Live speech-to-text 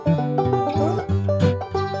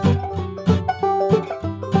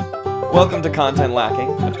Welcome to Content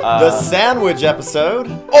Lacking. The sandwich episode.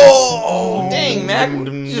 Oh, dang, Mac.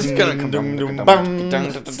 Just gonna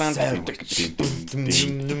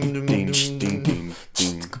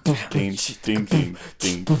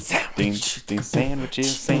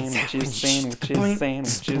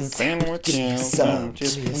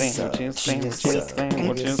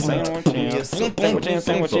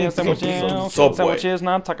Sandwiches,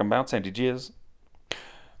 not talking about sandwiches.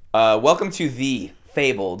 Welcome to the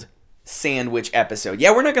fabled sandwich episode.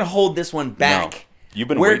 Yeah, we're not gonna hold this one back. No, you've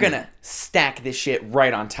been We're waiting. gonna stack this shit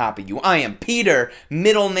right on top of you. I am Peter,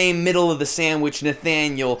 middle name, middle of the sandwich,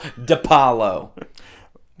 Nathaniel DePaulo.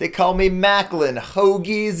 They call me Macklin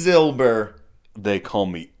Hoagie Zilber. They call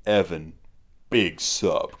me Evan Big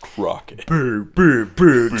Sub Crockett.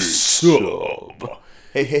 Big Sub.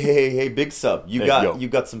 Hey, big sub. You Hey, got yo. you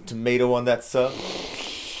got some tomato on that sub?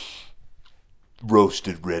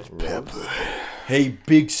 Roasted red pepper. Hey,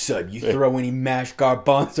 big sub, you throw any mashed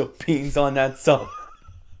garbanzo beans on that sub?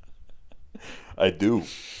 I do.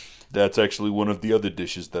 That's actually one of the other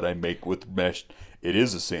dishes that I make with mashed. It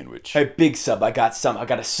is a sandwich. Hey, big sub, I got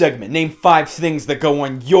a segment. Name 5 things that go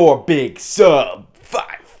on your big sub.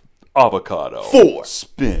 5. Avocado. 4.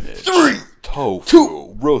 Spinach. 3. Tofu.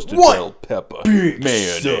 2. Roasted 1. bell pepper. Big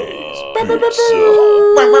mayonnaise. sub. Big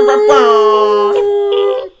sub.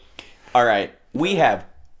 All right, we have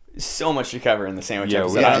so much to cover in the sandwich Yeah,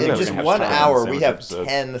 episode. we I Yeah, don't have in think just we're gonna gonna have have one time. hour, sandwich we have episode.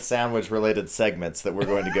 10 sandwich-related segments that we're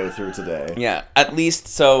going to go through today. Yeah, at least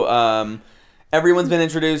so. Everyone's been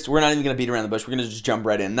introduced. We're not even going to beat around the bush. We're going to just jump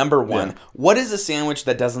right in. Number 1, Yeah. What is a sandwich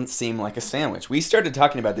that doesn't seem like a sandwich? We started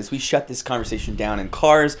talking about this. We shut this conversation down in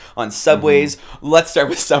cars, on subways. Let's start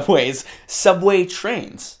with subways. Subway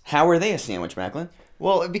trains. How are they a sandwich, Macklin?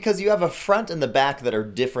 Well, because you have a front and the back that are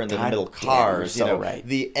different than God the middle damn, cars. you're You so know, right.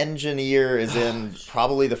 the engineer is in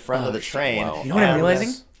probably the front of the train. wow. You know what I'm and-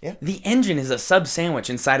 realizing? Yeah. The engine is a sub-sandwich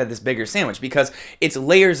inside of this bigger sandwich because it's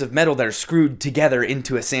layers of metal that are screwed together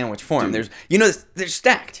into a sandwich form. They're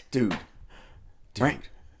stacked. Dude. Right.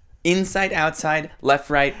 Inside, outside, left,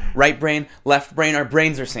 right brain, left brain. Our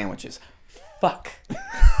brains are sandwiches. Fuck.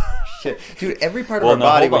 Shit. Dude, every part Well, of now,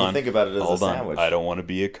 our body, hold when on. you think about it, is Hold a on. sandwich. I don't want to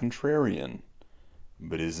be a contrarian,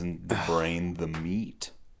 but isn't the brain the meat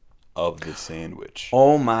of the sandwich?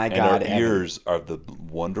 Oh my and God, our Evan. ears are the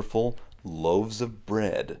wonderful loaves of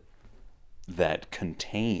bread that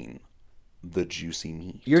contain the juicy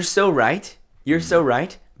meat. You're so right. You're so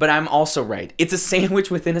right. But I'm also right. It's a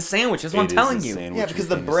sandwich within a sandwich. That's what I'm It is telling a you. sandwich Yeah, because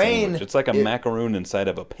the within a brain- sandwich. It's like a it- macaroon inside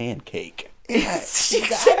of a pancake. Yeah, It's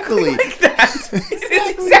exactly. like that.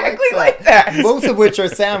 It's exactly like that. Both of which are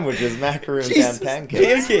sandwiches, macaroons Jesus, and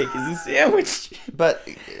pancakes. Pancake is a sandwich. But,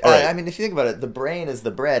 All right. I mean, if you think about it, the brain is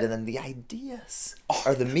the bread, and then the ideas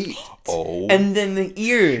are the meat. Oh, And then the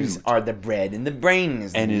ears are the bread, and the brain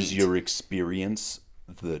is the and meat. is your experience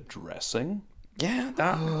the dressing? Yeah,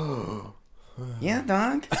 dog. Yeah,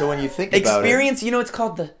 dog. So when you think about Experience, you know, it's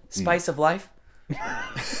called the spice of life.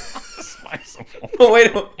 Spice of Oh,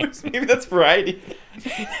 wait, maybe that's variety.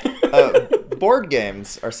 board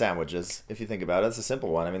games are sandwiches, if you think about it. It's a simple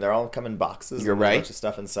one. I mean, they're all come in boxes. You're and there's right. A bunch of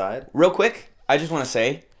stuff inside. Real quick, I just want to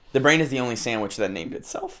say, the brain is the only sandwich that named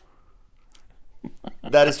itself.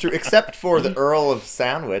 That is true, except for the Earl of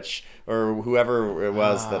Sandwich, or whoever it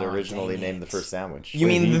was that originally dang named the it. first sandwich. You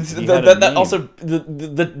mean he the had a name. also the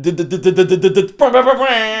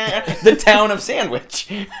town of Sandwich?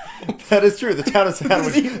 That is true. The town of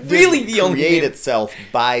Sandwich Really did the only create name. itself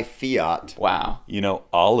by fiat. Wow. You know,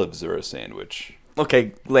 olives are a sandwich.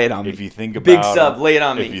 Okay, lay it on me. If you think about Big sub, lay it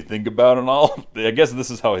on If me. you think about an olive, I guess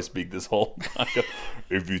this is how I speak this whole time.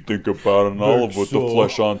 If you think about an olive with the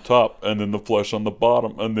flesh on top and then the flesh on the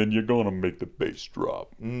bottom, and then you're gonna make the base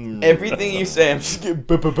drop. Everything you say, I'm just getting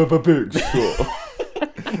big sub.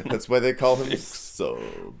 That's why they call him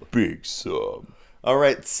sub. Big sub. All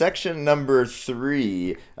right, section number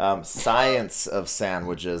 3, science of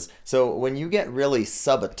sandwiches. So when you get really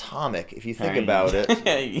subatomic, if you think about it,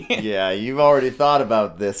 yeah, you've already thought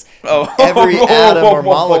about this. Oh. Every atom or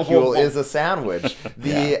molecule is a sandwich.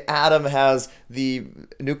 The atom has the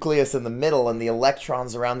nucleus in the middle, and the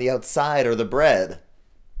electrons around the outside are the bread.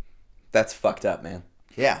 That's fucked up, man.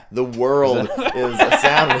 Yeah, the world is a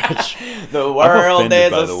sandwich. The world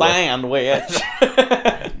offended is by a the way. sandwich.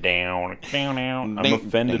 I'm Ding,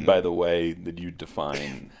 offended ding. by the way that you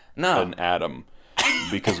define No. an atom,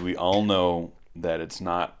 because we all know that it's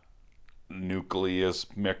not nucleus,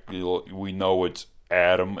 we know it's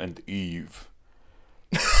Adam and Eve.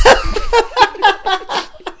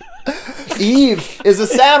 Eve is a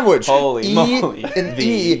sandwich. Holy E moly. and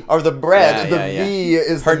V. E are the bread. Yeah, the yeah, V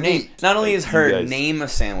is Her the name. meat. Not only is her You guys- name a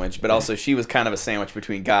sandwich, but also she was kind of a sandwich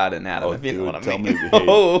between God and Adam. Oh, if you know dude, what I tell mean.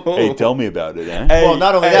 me. Hey, tell me about it, eh? Hey, Well,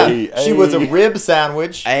 not only hey, that, she was a rib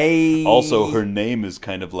sandwich. Hey. Also, her name is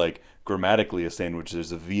kind of like grammatically a sandwich.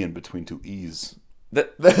 There's a V in between two E's.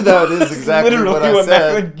 That is exactly literally what I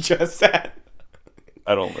said. Macklin just said.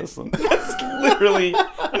 I don't listen. That's literally.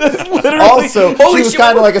 Also, Holy she was shit,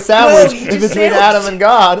 kind of like a sandwich whoa, you in just between sandwiched. Adam and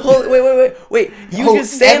God. Wait! You Oh,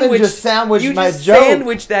 just Evan sandwiched. just sandwiched you my just joke.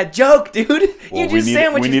 sandwiched that joke, dude. Well, you just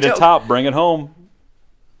sandwiched we his need joke. a top. Bring it home.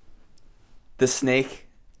 The snake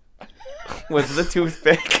was the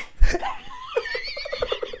toothpick.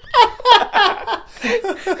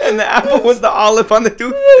 And the apple was the olive on the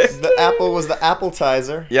toothpick. The apple was the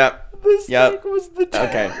appetizer. Yep. The Yep. was the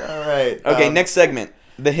Okay. All right. Okay, next segment.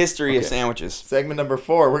 The history of Okay. sandwiches. segment number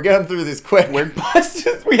 4. We're getting through these quick. We're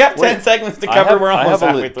busted. We have 10 segments to cover. We're almost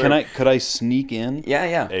halfway through. Could I sneak in?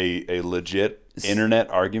 Yeah. A legit internet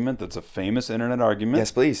argument that's a famous internet argument.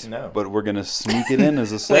 Yes, please. No. But we're gonna sneak it in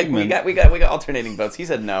as a Wait, segment. we got alternating votes. He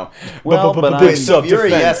said no. Well, but Wait, I'm so if you're a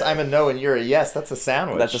self-defense. yes, I'm a no, and you're a yes. That's a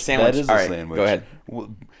sandwich. That's a sandwich. That is All a right, sandwich. Go ahead.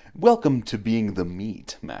 Welcome to being the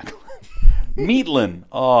meat, Macklin. Meatlin.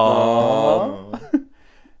 Aww.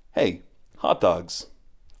 Hey, hot dogs.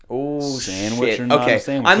 Oh, Sandwich shit. or not Okay, a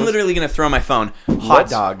sandwich? I'm Let's- literally going to throw my phone. Hot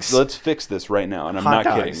dogs. Let's fix this right now, and I'm Hot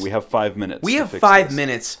not dogs. kidding. We have 5 minutes. We to have fix 5 this.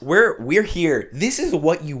 minutes. We're here. This is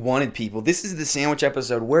what you wanted, people. This is the sandwich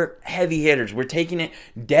episode. We're heavy hitters. We're taking it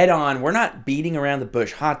dead on. We're not beating around the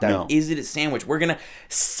bush. Hot dog. No. Is it a sandwich? We're going to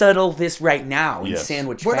settle this right now in Yes.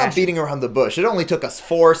 sandwich We're fashion. not beating around the bush. It only took us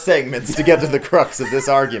 4 segments to get to the crux of this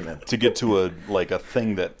argument. To get to a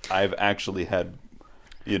thing that I've actually had,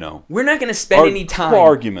 We're not going to spend any time.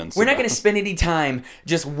 arguments We're not about. going to spend any time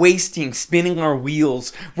just wasting, spinning our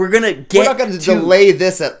wheels. We're going to get We're not going to delay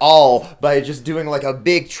this at all by just doing like a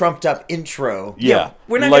big trumped up intro. Yeah,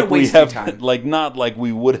 we're not like gonna waste we have, your time. not like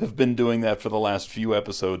we would have been doing that for the last few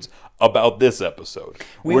episodes about this episode.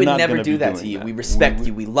 We We're would not never gonna do be that doing to you. that. We respect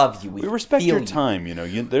you. We love you. We respect feel your you.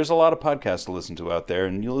 time. There's a lot of podcasts to listen to out there,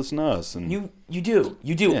 and you listen to us. And You do.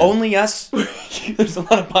 Yeah. Only us. There's a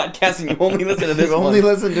lot of podcasts, and you only listen to this You one. only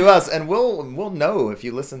listen to us, and we'll know if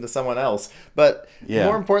you listen to someone else. But Yeah.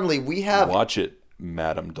 more importantly, we have watch it,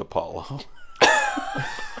 Madame DePaulo.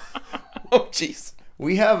 Oh, jeez.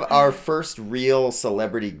 we have our first real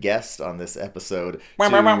celebrity guest on this episode to Wah,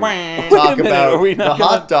 wah, wah, wah. talk minute, about are we the not gonna-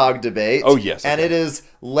 hot dog debate. Oh, yes, and okay. it is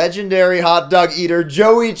legendary hot dog eater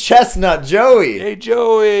Joey Chestnut. Joey, Hey,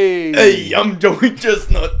 Joey. Hey, I'm Joey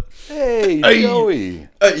Chestnut. Hey, Hey. Joey.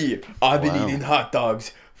 Hey, I've been Wow. eating hot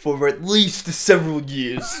dogs for at least several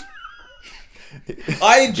years.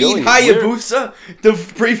 I beat Joey, Hayabusa, the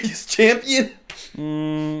previous champion.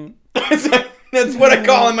 That's what I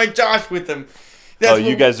call him. I josh with him. That's Oh, you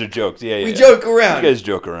what- guys are jokes. Yeah, yeah. we yeah. joke around. You guys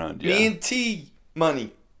joke around. Yeah. Me and T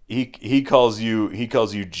Money. He calls you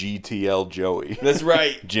GTL Joey. That's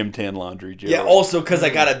right. Gym Tan Laundry Joey. Yeah, also because I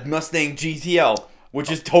got a Mustang GTL, which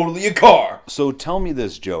is totally a car. So tell me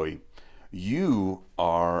this, Joey. You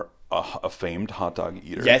are a famed hot dog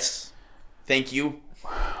eater. Yes. Thank you.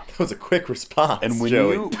 that was a quick response. And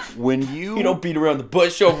Joey. when you You don't beat around the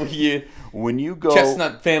bush over here. when you go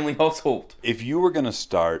Chestnut family household. if you were gonna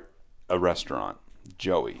start a restaurant,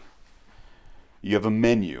 Joey, you have a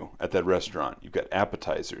menu at that restaurant. You've got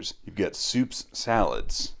appetizers, you've got soups,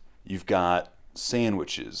 salads, you've got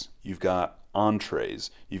sandwiches, you've got entrees,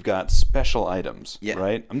 you've got special items. Yeah.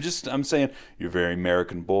 Right? I'm saying you're a very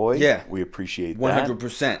American boy. Yeah. We appreciate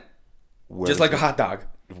 100%. that. Where Just does like a it- hot dog.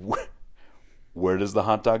 Where does the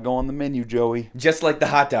hot dog go on the menu, Joey? Just like the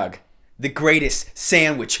hot dog. The greatest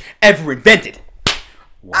sandwich ever invented.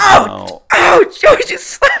 Wow. Ow! Joey just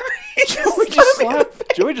slapped me.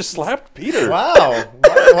 Joey just slapped Peter. Wow,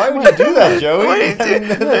 why would you do that, Joey?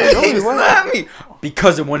 He slapped me.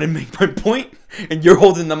 Because I wanted to make my point, and you're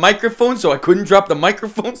holding the microphone, so I couldn't drop the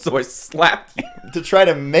microphone, so I slapped you. To try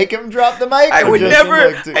to make him drop the mic? I or would just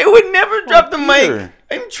never. like to- I would never drop the Peter. mic.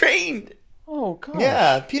 I'm trained. Oh god.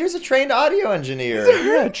 Yeah, Peter's a trained audio engineer.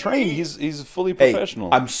 Yeah, trained. He's fully professional.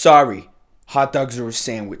 I'm sorry. Hot dogs are a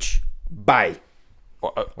sandwich. Bye.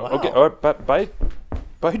 Okay. All right.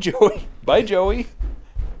 Bye, Joey. Bye, Joey.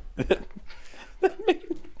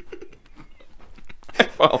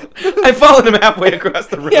 I followed him halfway across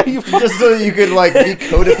the room. Yeah, you. Just so that you could like be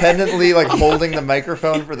codependently like holding the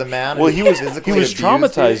microphone for the man. Well, who he was physically he was abused you.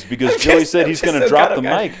 traumatized because Joey said he's going to drop the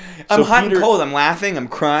mic. I'm So hot Peter- and cold. I'm laughing. I'm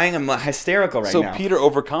crying. I'm hysterical right So now. Peter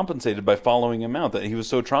overcompensated by following him out. That he was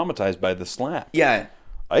so traumatized by the slap. Yeah.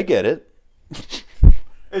 I get it.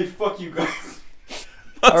 Hey, fuck you guys.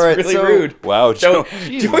 That's All right, really so- rude. Wow, Joey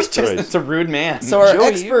Jesus Chestnut's Christ. a rude man. So our Joey,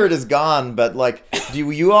 expert is gone, but like,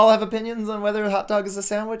 do you all have opinions on whether a hot dog is a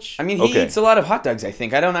sandwich? I mean, he Okay. eats a lot of hot dogs, I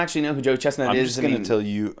think. I don't actually know who Joey Chestnut I'm is. just I going to mean, tell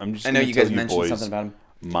you. I'm just. I know gonna you tell guys mentioned boys, something about him.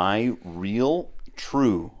 My real,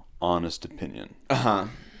 true, honest opinion Uh-huh.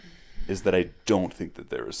 is that I don't think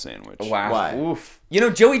that they're a sandwich. Wow. Why? Oof. You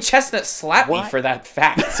know, Joey Chestnut slapped me Why? for that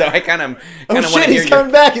fact, so I kind of Oh want to shit, hear he's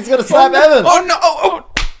coming back. He's gonna slap your... Evan. Oh, no. Oh,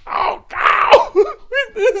 Ow!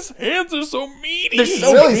 His hands are so meaty. They're He's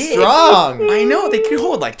so really big. strong. I know. They could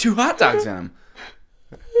hold like 2 hot dogs in them.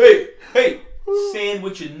 Hey.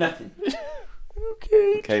 Sandwich or nothing.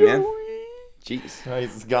 Okay, man. Jeez. Oh,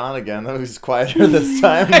 he's gone again. Oh, he's quieter this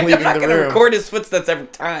time, I'm leaving not the going to room. record his footsteps every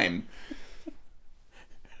time.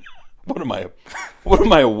 What am I? What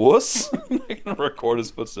am I, a wuss? I'm not gonna record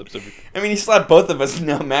his footsteps every. I mean, he slapped both of us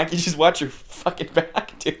now, Mac. You just watch your fucking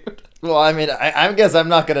back, dude. Well, I mean, I guess I'm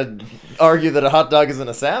not gonna argue that a hot dog isn't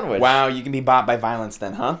a sandwich. Wow, you can be bought by violence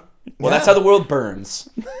then, huh? Well, that's Yeah. how the world burns.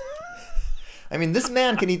 I mean, this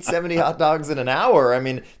man can eat 70 hot dogs in an hour. I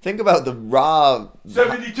mean, think about the raw.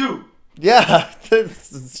 72. Yeah,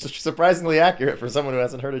 it's surprisingly accurate for someone who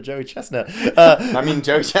hasn't heard of Joey Chestnut. I mean,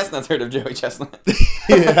 Joey Chestnut's heard of Joey Chestnut.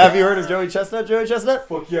 Have you heard of Joey Chestnut? Joey Chestnut?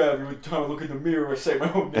 Fuck yeah, every time I look in the mirror, I say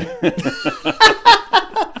my own name.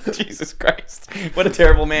 Jesus Christ. What a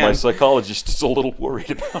terrible man. My psychologist is a little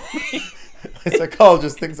worried about me. My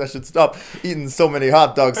psychologist thinks I should stop eating so many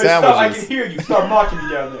hot dog sandwiches. hear you. Start mocking me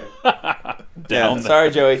down there. Down there.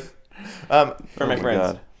 Sorry, Joey. Um, For my Oh friends.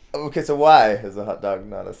 God. okay, so why is a hot dog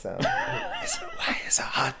not a sandwich? Why is a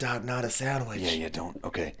hot dog not a sandwich? Yeah, don't.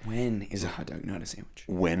 Okay. When is a hot dog not a sandwich?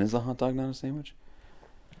 When is a hot dog not a sandwich?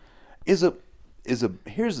 Is a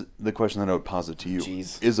here's the question that I would posit to you.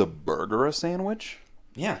 Jeez. Is a burger a sandwich?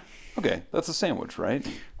 Yeah. Okay, that's a sandwich, right?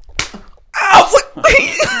 Ow! What?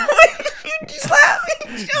 You slapped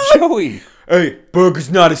me, Joey. Hey, burger's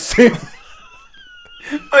not a sandwich.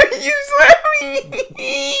 You slapped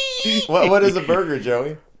me. What is a burger,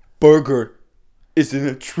 Joey? Burger is an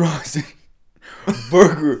atrocity.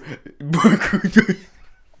 Burger.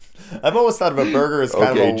 I've always thought of a burger as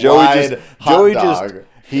kind Okay, of a Joey wide just hot Joey dog. just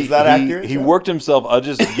Is that accurate? He Joe? worked himself. I'll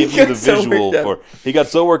just give you the got so visual worked for. He got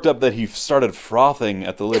so worked up that he started frothing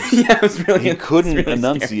at the lips. Yeah, it was really. He couldn't it's really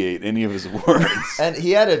enunciate any of his words. And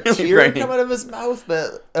he had a Really tear frightening. come out of his mouth.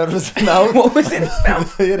 Mouth. What was in his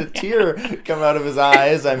mouth? He had a tear come out of his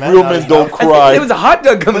eyes. I meant Real not men his don't mouth. cry. There was a hot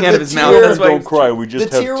dog coming But out the of his mouth. tear- That's why. Don't cry. We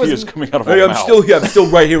just the have tear was- tears coming out of Hey, our I'm mouth. still here. I'm still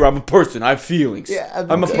right here. I'm a person. I have feelings. Yeah,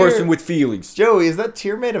 I'm a the person tear- with feelings. Joey, is that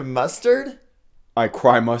tear made of mustard? I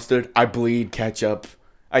cry mustard. I bleed ketchup.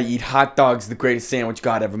 I eat hot dogs, the greatest sandwich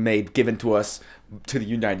God ever made, given to us to the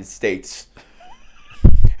United States.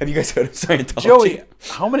 Have you guys heard of Scientology? Joey,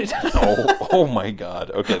 how many times? Oh my God.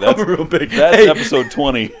 Okay, that's real big. That's Hey. episode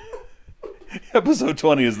 20. Episode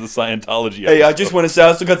 20 is the Scientology. Hey, I episode. just want to say I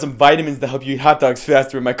also got some vitamins to help you eat hot dogs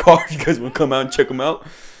faster in my car. If you guys want to come out and check them out.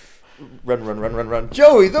 Run.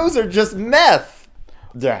 Joey, those are just meth.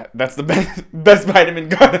 Yeah, that's the best vitamin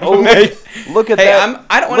God ever Oh, made. look at Hey, that!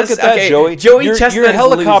 I don't want Look to. at that, Okay, Joey. Joey your, Chestnut your is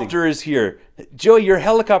helicopter is here. Joey, your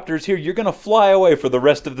helicopter is here. You're gonna fly away for the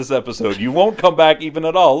rest of this episode. You won't come back even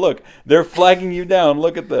at all. Look, they're flagging you down.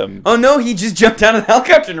 Look at them. Oh no, he just jumped out of the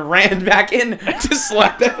helicopter and ran back in to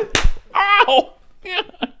slap everything. Ow!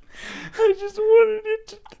 I just wanted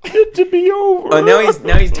it to be over. Oh,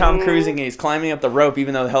 now he's Tom Cruising and he's climbing up the rope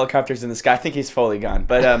even though the helicopter's in the sky. I think he's fully gone.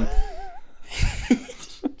 But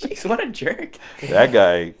jeez, what a jerk. That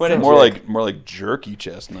guy. What a more jerk. like jerky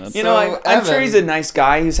chestnuts. You know, I'm sure Evan- he's a nice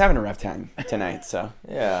guy. He was having a rough time tonight, so.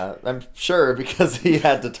 Yeah, I'm sure because he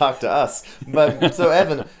had to talk to us. But so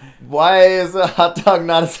Evan, why is a hot dog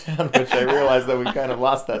not a sandwich? I realized that we kind of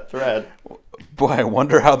lost that thread. Boy, I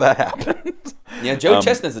wonder how that happened. Yeah, Joe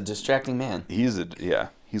Chestnut's a distracting man. He's a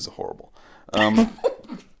horrible. Man,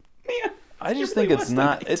 I just really think it's was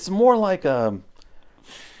not. nice. It's more like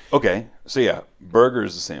Okay, so yeah, burger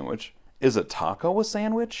is a sandwich. Is a taco a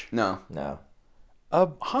sandwich? No. No. A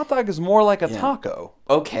hot dog is more like a Yeah. taco.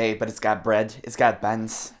 Okay, but it's got bread. It's got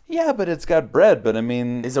buns. Yeah, but it's got bread. But I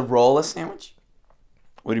mean, Is a roll a sandwich?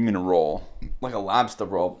 what do you mean a roll? Like a lobster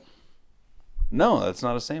roll. No, that's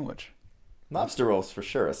not a sandwich. Lobster roll's for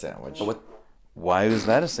sure a sandwich. But what? Why is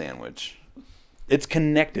that a sandwich? It's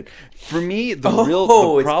connected. For me, the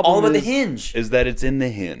Oh, the it's problem all about the is- hinge. is that it's in the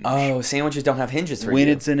hinge. Oh, sandwiches don't have hinges for When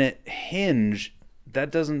you. it's in a hinge,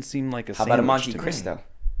 that doesn't seem like a How sandwich about a Monte to me. Cristo?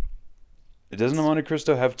 It doesn't a Monte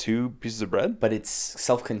Cristo have 2 pieces of bread? But it's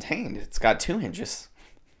self-contained. It's got 2 hinges.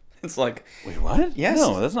 It's like, Wait, what? Yes.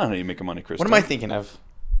 No, that's not how you make a Monte Cristo. what am I thinking of?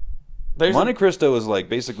 Monte Cristo is like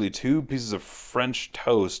basically 2 pieces of French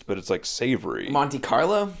toast, but it's like savory. Monte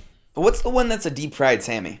Carlo? But what's the one that's a deep fried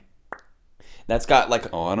Sammy? That's got like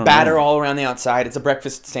I don't batter know. all around the outside. It's a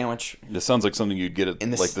breakfast sandwich. This sounds like something you'd get at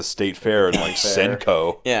like the State Fair and like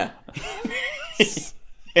Senko. Yeah.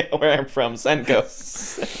 Where I'm from, Senko.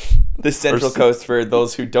 The Central Coast, for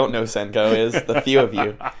those who don't know Senko, is the few of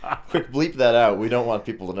you. Quick, bleep that out. We don't want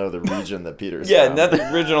people to know the region that Peter's Yeah, from. that's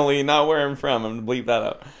originally not where I'm from. I'm gonna bleep that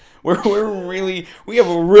out. We have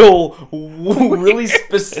a really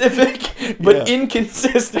specific but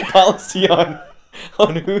inconsistent policy on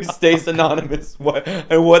who stays anonymous,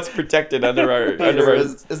 and what's protected under our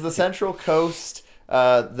Is the Central Coast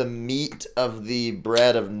the meat of the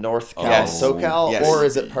bread of North Cal, SoCal, Yes. or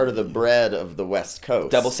is it part of the bread of the West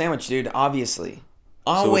Coast? double sandwich, dude. Obviously.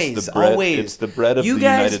 So it's the bread of the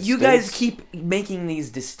United States. You guys keep making these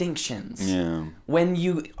distinctions. Yeah. When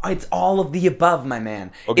it's all of the above, my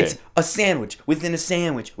man. Okay. It's a sandwich within a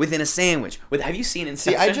sandwich within a sandwich. Have you seen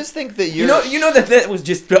Inception? See, I just think that you know that was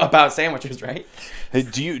just about sandwiches, right? Hey,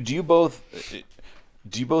 do you both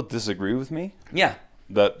disagree with me? Yeah.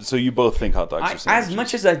 So you both think hot dogs are sandwiches? As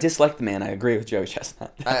much as I dislike the man, I agree with Joey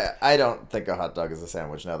Chestnut. I don't think a hot dog is a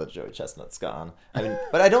sandwich now that Joey Chestnut's gone.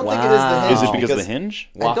 But I don't think it is the hinge. Is it because of the hinge?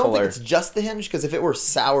 I don't think Waffler. it's just the hinge, because if it were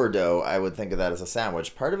sourdough, I would think of that as a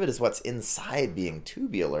sandwich. Part of it is what's inside being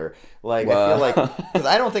tubular. Like, I feel like, because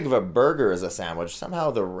I don't think of a burger as a sandwich.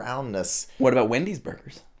 Somehow the roundness. What about Wendy's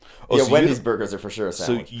burgers? Oh, Yeah, so Wendy's burgers are for sure a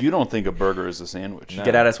sandwich. So you don't think a burger is a sandwich?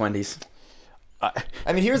 Get at us, Wendy's.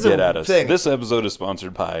 I mean, here's Get the at us. thing. This episode is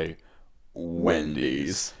sponsored by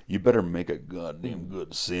Wendy's. You better make a goddamn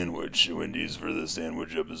good sandwich, Wendy's, for the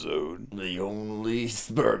sandwich episode. The only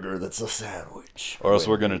burger that's a sandwich. Or else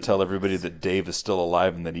we're going to tell everybody that Dave is still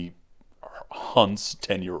alive and that he hunts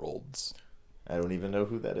 10-year-olds. I don't even know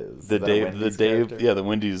who that is. The Is that a Wendy's character? the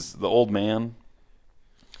Wendy's, the old man.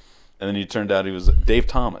 And then he turned out he was Dave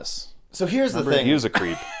Thomas. So here's the Remember, thing. he was a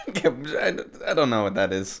creep. I don't know what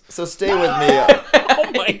that is. So stay with me.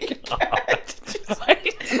 Oh my god.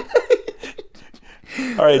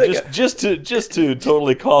 All right, just to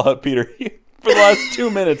totally call out Peter, for the last 2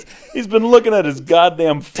 minutes, he's been looking at his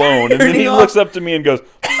goddamn phone, and then he looks up to me and goes,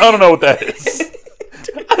 "I don't know what that is.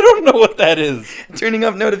 I don't know what that is." Turning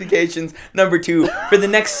off notifications. Number 2 for the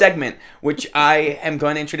next segment, which I am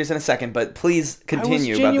going to introduce in a second, but please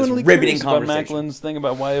continue about this riveting conversation. About Macklin's thing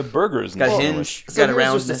about why a burger is not Got a hinge. sandwich. So Got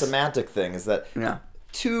here's just a around semantic thing, is that Yeah.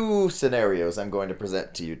 2 scenarios I'm going to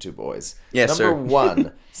present to you two boys. Yes, Number sir.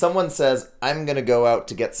 1, someone says, I'm going to go out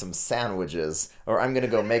to get some sandwiches, or I'm going to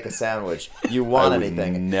go make a sandwich. You want I would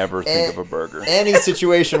anything. never think of a burger. Any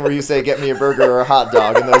situation where you say, get me a burger or a hot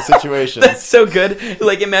dog in those situations. That's so good.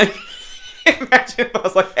 Like, imagine if I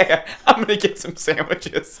was like, hey, I'm going to get some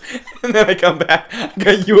sandwiches. And then I come back, I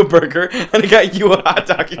got you a burger, and I got you a hot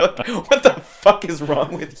dog. You're like, what the fuck is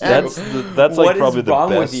wrong with you? That's like What is probably the wrong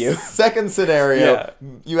best. with you? Second scenario, Yeah.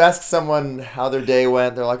 you ask someone how their day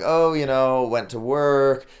went. They're like, oh, went to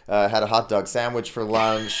work, had a hot dog sandwich for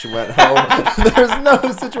lunch, went home. There's no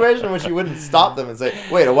situation in which you wouldn't stop them and say,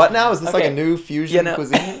 wait, a what now? Is this like a new fusion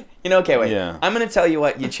cuisine? Okay, wait. Yeah. I'm going to tell you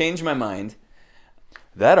what. You changed my mind.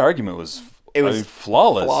 That argument was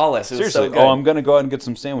flawless. Flawless. It was Seriously. so good. Oh, I'm going to go out and get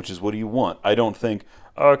some sandwiches. What do you want? I don't think,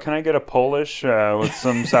 oh, can I get a Polish with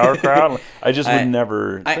some sauerkraut? I just would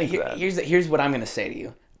never think that. Here's what I'm going to say to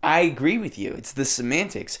you. I agree with you. It's the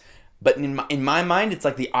semantics. But in my mind, it's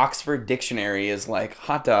like the Oxford Dictionary is like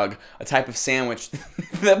hot dog, a type of sandwich,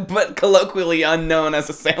 but colloquially unknown as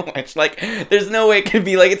a sandwich. Like, there's no way it could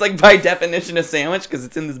be like, it's like by definition a sandwich because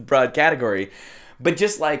it's in this broad category. But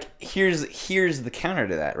just like, here's the counter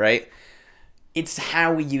to that, right? It's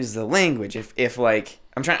how we use the language. If like,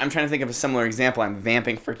 I'm trying to think of a similar example. I'm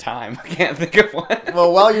vamping for time. I can't think of one.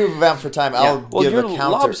 Well, while you vamp for time, I'll give your a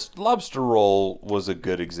counter. lobster roll was a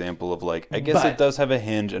good example of like, I guess But- it does have a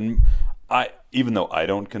hinge, and even though I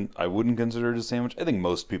wouldn't consider it a sandwich. I think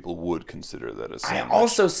most people would consider that a I sandwich.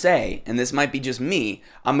 also say, and this might be just me,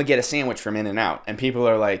 I'm gonna get a sandwich from In-N-Out, and people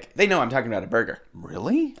are like, they know I'm talking about a burger.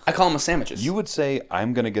 Really? I call them sandwiches. You would say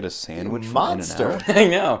I'm gonna get a sandwich from Monster. In-N-Out? I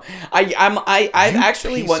know. I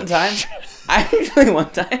actually one time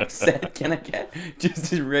said, "Can I get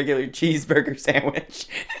just a regular cheeseburger sandwich?"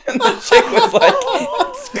 And the chick was like,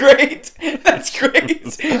 "That's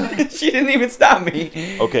great." She didn't even stop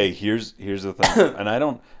me. Okay, here's the thing, and I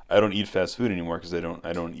don't eat fast food anymore because I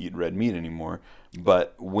don't eat red meat anymore.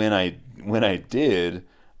 But when I did,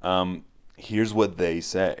 here's what they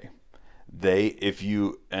say.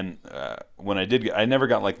 When I did, I never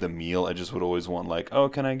got like the meal. I just would always want like, oh,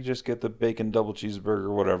 can I just get the bacon double cheeseburger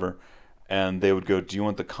or whatever? And they would go, do you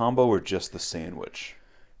want the combo or just the sandwich?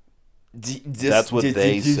 That's what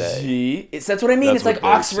they say. That's what I mean. That's It's like what they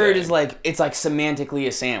Oxford say. is like, it's like semantically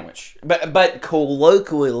a sandwich, but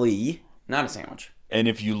colloquially not a sandwich. And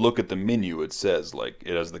if you look at the menu, it says like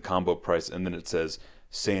it has the combo price, and then it says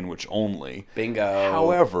sandwich only. Bingo.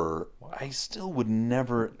 However, I would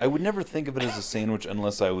never think of it as a sandwich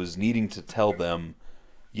unless I was needing to tell them,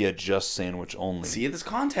 yeah, just sandwich only. See this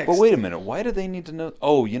context. But wait a minute, why do they need to know?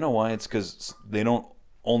 Oh, you know why? It's because they don't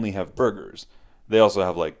only have burgers. They also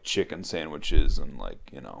have like chicken sandwiches and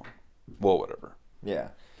like, well, whatever. Yeah.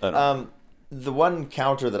 I don't The one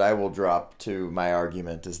counter that I will drop to my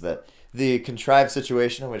argument is that the contrived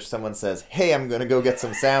situation in which someone says, hey, I'm going to go get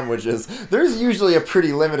some sandwiches, there's usually a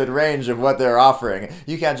pretty limited range of what they're offering.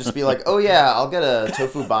 You can't just be like, oh, yeah, I'll get a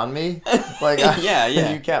tofu banh mi. Like, yeah.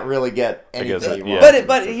 You can't really get anything you yeah. want.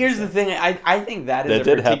 But here's the thing. I think that is That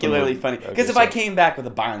did particularly happen funny. with- Because okay, if I so- came back with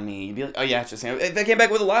a banh mi, you'd be like, oh, yeah, it's just a sandwich. If I came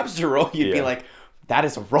back with a lobster roll, you'd be Yeah. like, that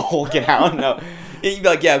is a roll. Get out. No. You'd be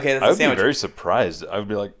like, yeah, okay, that's I a would be sandwich. very surprised. I would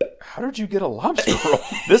be like, how did you get a lobster roll?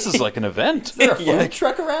 This is like an event. Is there a food Yeah.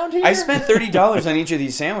 truck around here? I spent $30 on each of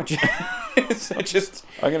these sandwiches. I just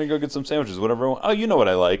I'm going to go get some sandwiches, whatever I want. Oh, you know what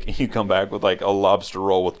I like. And you come back with like a lobster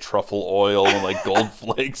roll with truffle oil and like gold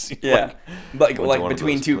flakes. yeah, Went to like one of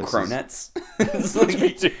between those two places. cronuts. It's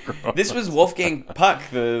like- this was Wolfgang Puck,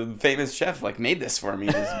 the famous chef, like made this for me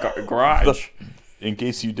in his garage. In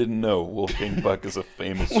case you didn't know, Wolfgang Puck is a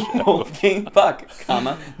famous chef. Wolfgang Puck,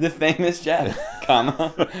 comma, the famous chef,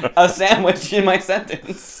 comma, a sandwich in my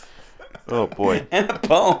sentence, Oh boy. and a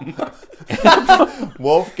poem.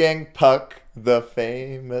 Wolfgang Puck, the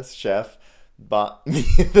famous chef, bought me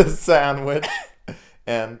the sandwich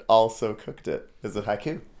and also cooked it. Is it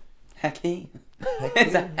haiku? Hacky.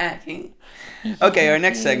 It's a hacky. Okay, our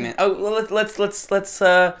next segment. Oh, well, let's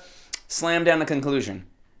slam down the conclusion.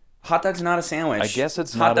 Hot dog's not a sandwich. I guess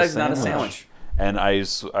it's hot not a dog's sandwich. not a sandwich. And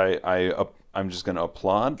I'm just going to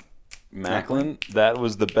applaud Macklin. That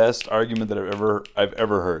was the best argument that I've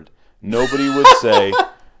ever heard. Nobody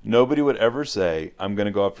would ever say, I'm going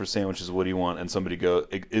to go out for sandwiches, what do you want? And somebody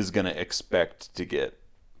is going to expect to get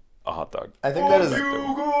a hot dog. I think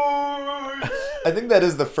that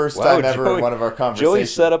is the first time ever in one of our conversations. Joey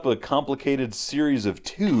set up a complicated series of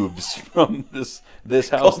tubes from this house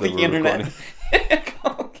Called that the we're internet.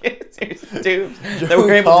 recording. Dude, that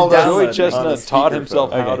we're able called to us Joey download. on Chestnut the taught speakerphone.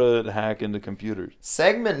 himself how to hack into computers.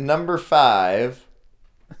 Segment number 5.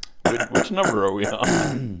 Which number are we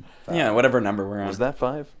on? Yeah, whatever number we're on. Was that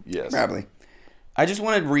 5? Yes. Probably. I just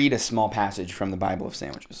want to read a small passage from the Bible of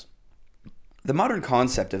Sandwiches. The modern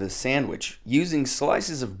concept of a sandwich using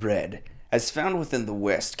slices of bread, as found within the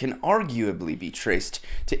West, can arguably be traced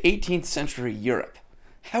to 18th century Europe.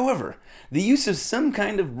 However, the use of some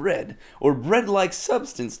kind of bread or bread-like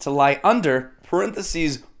substance to lie under,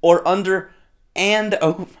 parentheses, or under and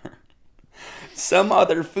over some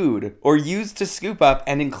other food, or used to scoop up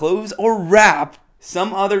and enclose or wrap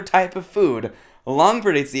some other type of food, long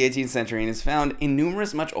predates the 18th century and is found in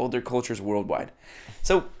numerous much older cultures worldwide.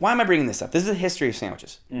 So why am I bringing this up? This is the history of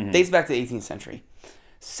sandwiches. Dates back to the 18th century.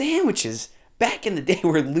 Sandwiches back in the day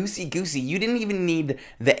were loosey-goosey. You didn't even need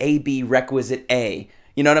the AB requisite A.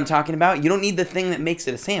 You know what I'm talking about? You don't need the thing that makes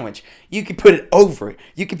it a sandwich. You could put it over it.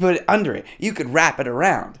 You could put it under it. You could wrap it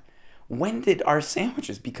around. When did our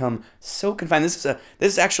sandwiches become so confined? This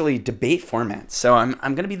is actually debate format. So I'm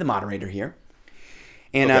going to be the moderator here.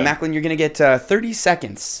 And Okay. Macklin, you're going to get 30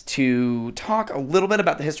 seconds to talk a little bit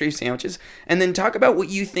about the history of sandwiches, and then talk about what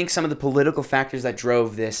you think some of the political factors that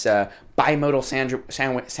drove this bimodal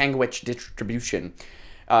sandwich distribution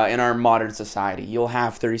in our modern society. You'll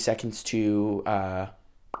have 30 seconds to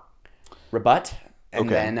rebut, and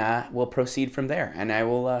Okay. then we'll proceed from there. And I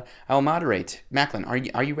will moderate. Macklin, are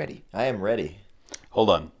you ready? I am ready. Hold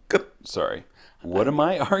on. Good. Sorry. What am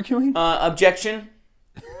I arguing? Objection.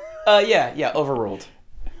 Yeah, overruled.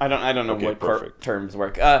 I don't know Okay, what perfect. terms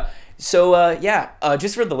work. Just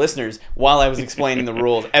for the listeners, while I was explaining the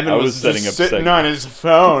rules, Evan I was was setting just up sitting segment. on his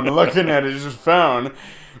phone, looking at his phone,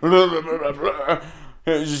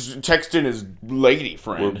 just texting his lady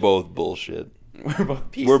friend. We're both bullshit. We're both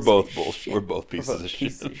pieces. We're both of bullshit. shit. We're both pieces of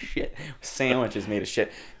Pieces shit. of shit. Sandwiches made of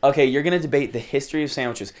shit. Okay, you're gonna debate the history of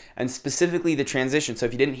sandwiches and specifically the transition. So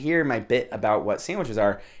if you didn't hear my bit about what sandwiches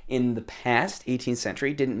are in the past 18th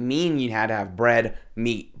century, didn't mean you had to have bread,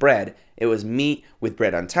 meat, bread. It was meat with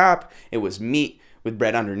bread on top. It was meat with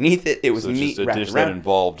bread underneath it. It was So it's meat just a wrapped dish around. that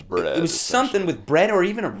involved bread. It was something with bread or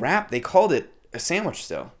even a wrap. They called it a sandwich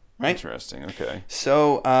still, right? Interesting. Okay.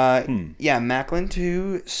 So, yeah, Macklin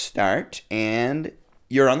to start, and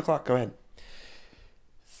you're on the clock. Go ahead.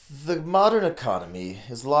 The modern economy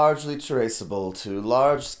is largely traceable to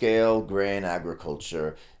large-scale grain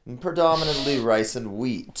agriculture, predominantly rice and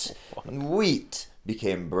wheat. And wheat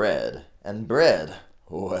became bread, and bread,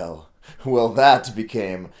 well, that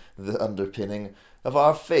became the underpinning of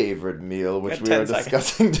our favorite meal, which Got we are 10 seconds.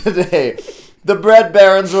 discussing today. The bread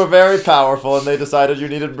barons were very powerful, and they decided you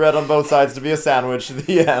needed bread on both sides to be a sandwich.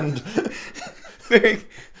 The end. Very,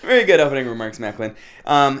 very good opening remarks, Macklin.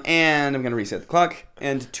 And I'm going to reset the clock.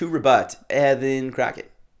 And to rebut, Evan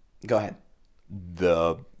Crockett. Go ahead.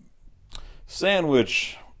 The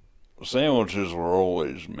sandwiches were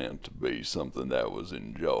always meant to be something that was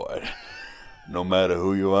enjoyed. No matter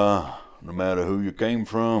who you are, no matter who you came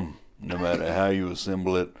from, no matter how you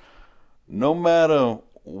assemble it, no matter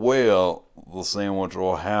where the sandwich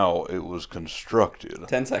or how it was constructed,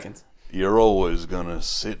 10 seconds. you're always gonna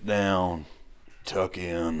sit down, tuck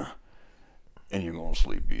in, and you're gonna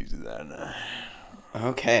sleep easy that night.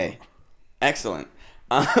 Okay. Excellent.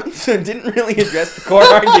 So it didn't really address the core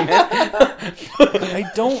argument. I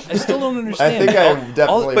still don't I understand. think I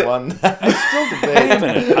definitely won that. Wait a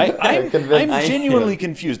minute. I'm convinced. genuinely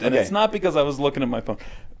confused, and Okay. it's not because I was looking at my phone.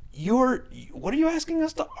 What are you asking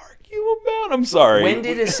us to argue about? I'm sorry. When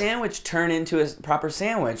did a sandwich turn into a proper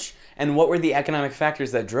sandwich, and what were the economic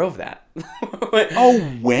factors that drove that? Oh,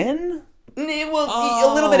 when?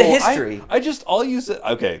 Well, a little bit of history. I just, all you said,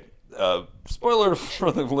 okay, spoiler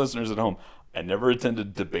for the listeners at home, I never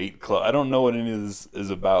attended debate club. I don't know what any of this is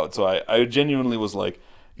about, so I genuinely was like,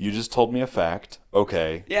 you just told me a fact,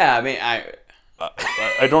 okay. Yeah, I mean,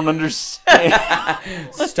 I don't understand.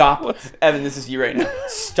 Stop. Evan, this is you right now.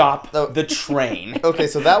 Stop the train. Okay,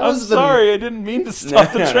 so that I'm was the... sorry, I didn't mean to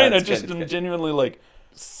stop the no, train. I it's just good, am it's good. genuinely like,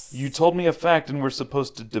 you told me a fact, and we're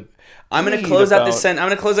supposed to debate. I'm gonna close out this. I'm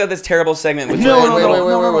gonna close out this terrible segment with No, Wait, no, wait, no, wait,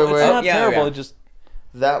 no, wait, no, wait, it's wait. not Yeah, terrible. yeah. It just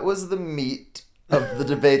That was the meat of the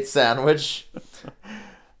debate sandwich.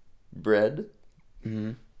 Bread.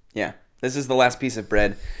 Yeah, this is the last piece of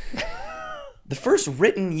bread. The first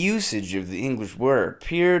written usage of the English word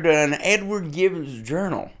appeared in Edward Gibbon's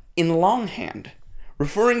journal in longhand,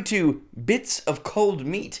 referring to bits of cold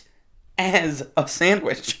meat as a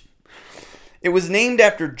sandwich. It was named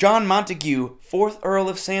after John Montague, 4th Earl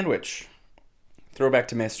of Sandwich. Throwback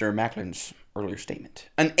to Mr. Macklin's earlier statement.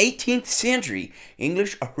 An 18th century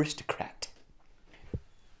English aristocrat.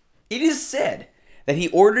 It is said that he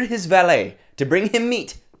ordered his valet to bring him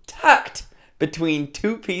meat tucked between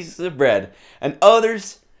two pieces of bread, and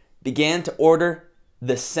others began to order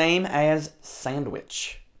the same as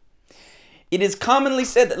sandwich. It is commonly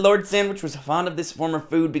said that Lord Sandwich was fond of this form of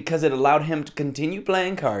food because it allowed him to continue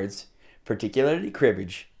playing cards, particularly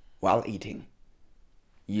cribbage, while eating,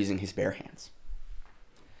 using his bare hands.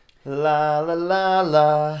 La la la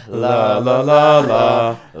la la la la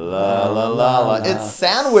la la la la. It's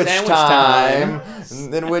sandwich time,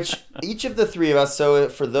 in which each of the three of us. So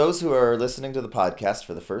for those who are listening to the podcast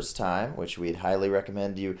for the first time, which we'd highly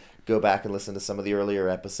recommend you go back and listen to some of the earlier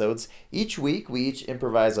episodes. Each week we each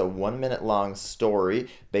improvise a 1-minute long story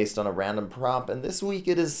based on a random prompt, and this week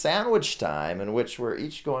it is sandwich time, in which we're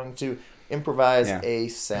each going to improvise a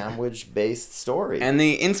sandwich-based story. And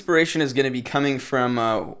the inspiration is going to be coming from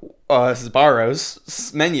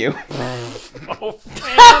Sbarro's menu.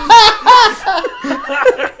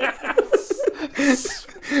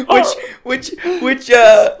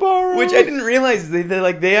 Which I didn't realize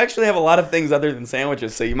they actually have a lot of things other than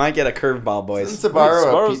sandwiches, so you might get a curveball, boys. Isn't Sbarro a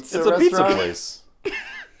Sbarro's- pizza it's a pizza restaurant? place.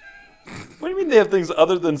 What do you mean they have things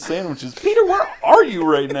other than sandwiches? Peter, where are you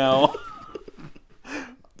right now?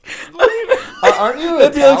 Aren't you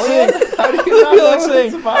That'd be like Italian? saying, How do you that'd not be know like what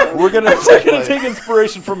saying Sbarro- we're gonna place? take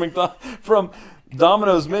inspiration from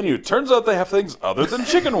Domino's menu. Turns out they have things other than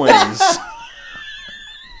chicken wings.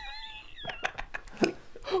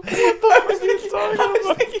 I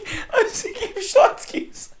was thinking of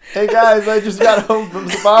Schlotsky's. Hey guys, I just got home from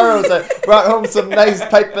Sbarro's. I brought home some nice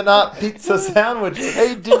piping hot pizza sandwiches.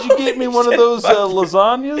 Hey, did you get me one of those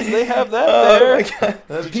lasagnas? They have that Oh there. my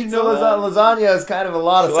god. Pizza lasagna is kind of a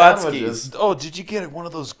lot of Schlotsky's. sandwiches. Oh, did you get one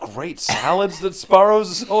of those great salads that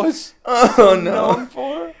Sbarro's is always Oh no. known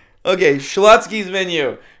for? Okay, Schlotsky's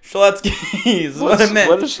menu. Schlotsky's. What I meant.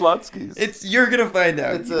 What is Schlotsky's? You're gonna find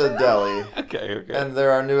out. It's a deli, Okay. and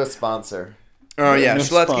they're our newest sponsor. Oh yeah, No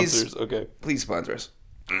Schlotsky's. sponsors. Okay. Please sponsor us.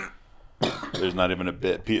 There's not even a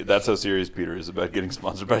bit. That's how serious Peter is about getting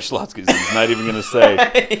sponsored by Schlotzsky's. He's not even going to say.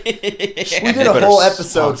 We did a whole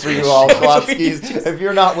episode for you all, Schlotzsky's. If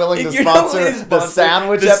you're not willing to sponsor the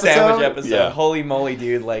sandwich episode. Yeah. Holy moly,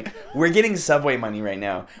 dude. Like, we're getting Subway money right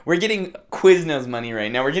now. We're getting Quiznos money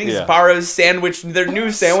right now. We're getting Sparrow's sandwich, their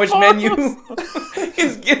new sandwich menu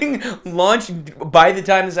is getting launched by the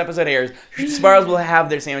time this episode airs. Sparrow's will have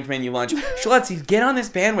their sandwich menu launched. Schlotzsky's, get on this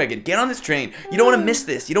bandwagon. Get on this train. You don't want to miss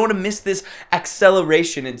this. You don't want to miss this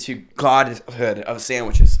acceleration into godhood of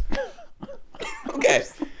sandwiches. Okay.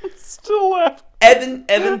 Still left. Evan,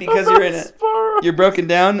 because you're in it. You're broken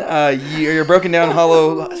down. You're broken down,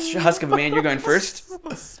 hollow husk of a man. You're going first.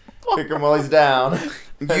 Pick him while he's down.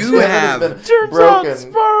 You have. Turns out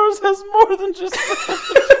Sparrows has more than just.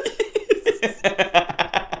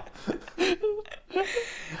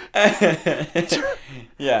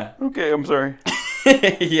 Yeah. Okay, I'm sorry.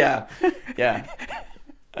 Yeah.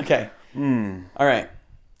 Okay. All right.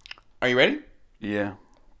 Are you ready? Yeah.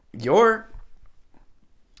 Your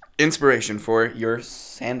inspiration for your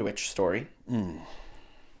sandwich story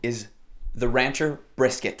is the rancher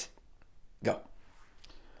brisket. Go.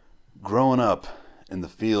 Growing up in the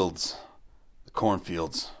fields, the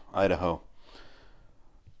cornfields, Idaho,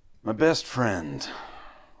 my best friend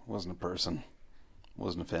wasn't a person,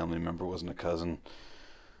 wasn't a family member, wasn't a cousin,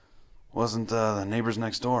 wasn't the neighbors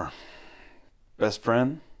next door. Best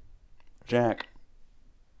friend, Jack.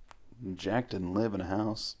 Jack didn't live in a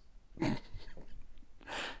house.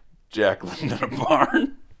 Jack lived in a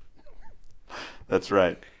barn. That's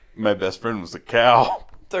right. My best friend was a cow.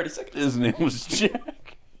 30 seconds. His name was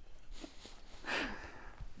Jack.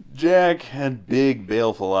 Jack had big,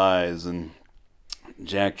 baleful eyes, and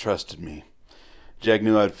Jack trusted me. Jack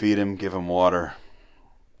knew I'd feed him, give him water.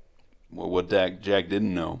 What Jack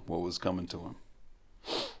didn't know, what was coming to him.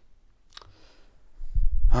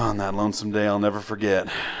 Oh, on that lonesome day I'll never forget.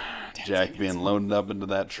 Jack being loaded up into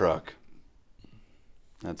that truck.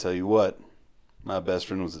 I tell you what, my best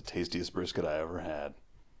friend was the tastiest brisket I ever had.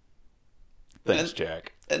 Thanks,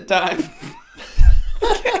 Jack. And time.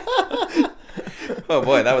 Oh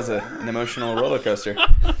boy, that was an emotional roller coaster.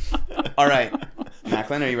 All right,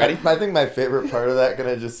 Macklin, are you ready? I think my favorite part of that, can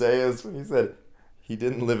I just say, is when you said he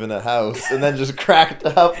didn't live in a house, and then just cracked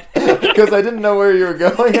up because I didn't know where you were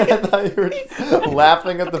going. And I thought you were just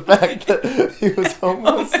laughing at the fact that he was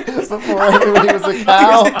homeless before I knew he was a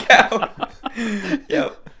cow. He was a cow.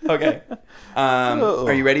 Yep. Okay.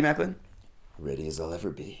 Are you ready, Macklin? Ready as I'll ever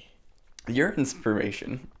be. Your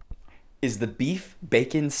inspiration is the beef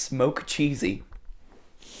bacon smoke cheesy.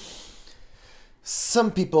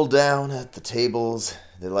 Some people down at the tables,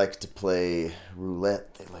 they like to play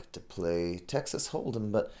roulette, they like to play Texas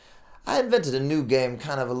Hold'em, but I invented a new game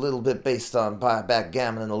kind of a little bit based on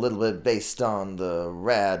backgammon and a little bit based on the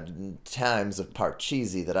rad times of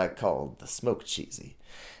Parcheesi that I called the smoke cheesy.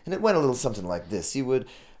 And it went a little something like this. You would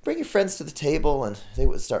bring your friends to the table and they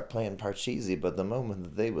would start playing Parcheesi, but the moment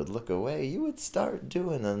that they would look away, you would start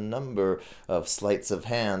doing a number of sleights of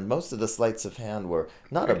hand. Most of the sleights of hand were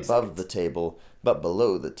not above the table, but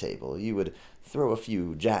below the table. You would throw a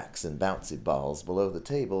few jacks and bouncy balls below the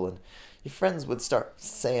table, and your friends would start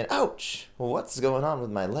saying, "Ouch, well, what's going on with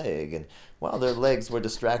my leg?" And while their legs were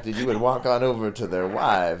distracted, you would walk on over to their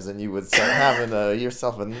wives, and you would start having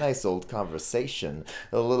yourself a nice old conversation,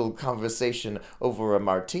 a little conversation over a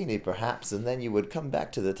martini, perhaps, and then you would come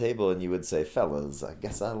back to the table and you would say, "Fellas, I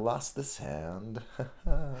guess I lost this hand."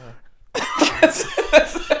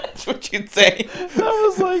 That's what you'd say. I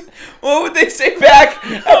was like, what would they say back?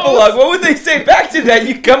 Epilogue. What would they say back to that?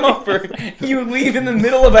 You come over, you leave in the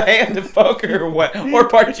middle of a hand of poker or what, or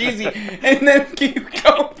Parcheesi, and then you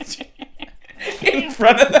go in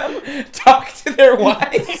front of them, talk to their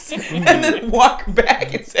wives, and then walk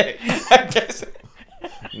back and say, I guess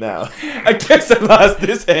I lost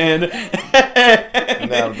this hand.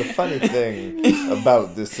 Now, the funny thing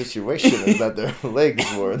about this situation is that their legs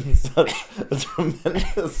were in such a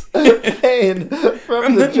tremendous pain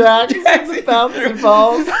from the jacks and the bouncy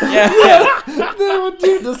balls. Yeah. They were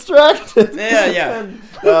too distracted. Yeah. And,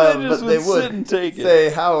 but they would take say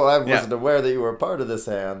how I wasn't aware that you were a part of this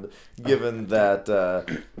hand, given that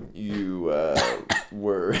you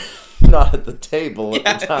were not at the table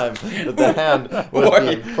at the time that the hand was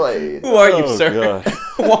being played. Who are you, sir? God.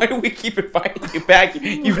 Why do we keep inviting you back?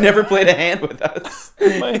 You've never played a hand with us.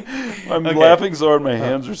 I'm laughing so hard my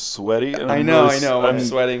hands are sweaty. And I know. I'm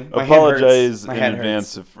sweating. My apologize hand hurts. My in hand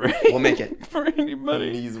advance hurts. for We'll make it. for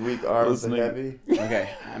anybody. Knees weak, arms listening. heavy. Okay,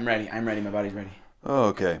 I'm ready. My body's ready. Oh,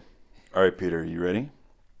 okay. All right, Peter, you ready?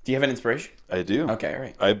 Do you have an inspiration? I do. Okay, all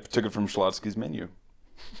right. I took it from Schlotzsky's menu.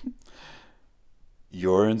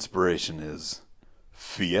 Your inspiration is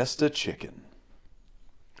Fiesta Chicken.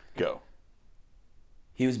 Go.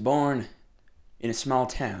 He was born in a small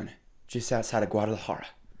town just outside of Guadalajara.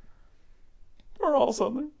 We're all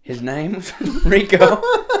Southern. His name was Rico.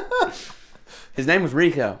 His name was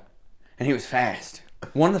Rico, and he was fast.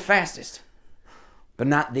 One of the fastest, but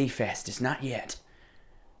not the fastest, not yet.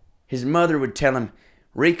 His mother would tell him,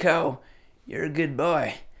 Rico, you're a good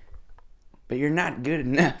boy, but you're not good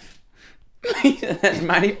enough. That's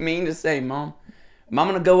mighty mean to say, Mom. I'm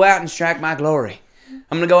going to go out and strike my glory.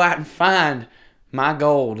 I'm going to go out and find my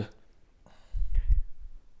gold.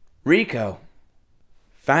 Rico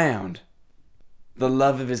found the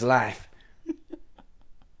love of his life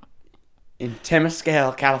in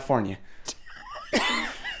Temescal, California.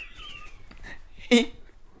 he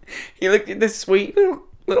looked at this sweet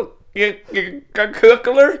little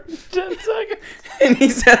cookler, and he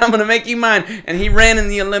said, I'm going to make you mine. And he ran in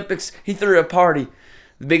the Olympics. He threw a party,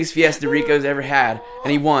 the biggest fiesta Rico's ever had,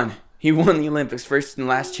 and he won. He won the Olympics, first and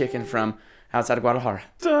last chicken from outside of Guadalajara.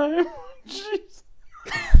 Time. Jeez.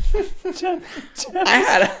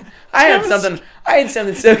 I had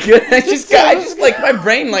something so good. I just like my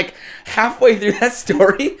brain like halfway through that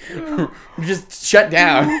story just shut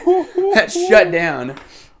down. That shut down.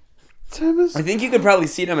 I think you could probably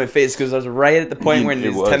see it on my face because I was right at the point when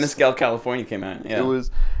Temescal, California came out. Yeah.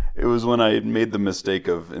 It was when I had made the mistake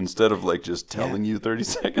of, instead of like just telling you 30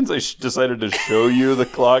 seconds, I decided to show you the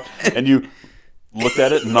clock, and you looked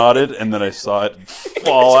at it, nodded, and then I saw it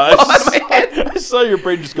fall out. I saw your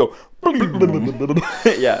brain just go.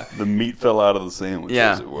 Yeah. The meat fell out of the sandwich,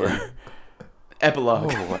 as it were.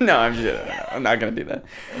 Epilogue. No, I'm not gonna do that.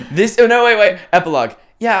 Wait. Epilogue.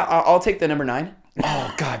 Yeah, I'll take the number 9.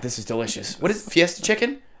 Oh God, this is delicious. What is it? Fiesta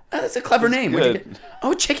Chicken? Oh, that's a clever name. Where'd you get?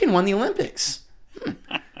 Oh, chicken won the Olympics.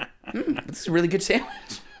 This is a really good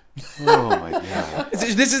sandwich. Oh my God.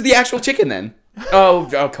 This is the actual chicken then. Oh,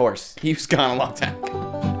 of course. He was gone a long time ago.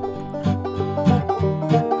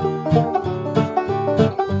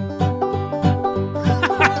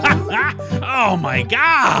 Oh my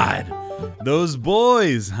God! Those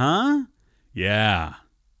boys, huh? Yeah.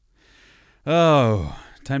 Oh,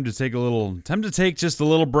 time to take just a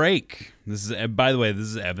little break. This is, by the way, this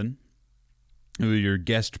is Evan, your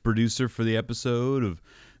guest producer for the episode of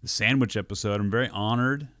the sandwich episode. I'm very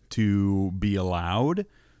honored to be allowed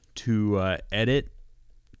to edit,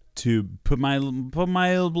 to put my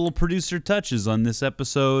little producer touches on this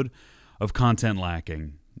episode of Content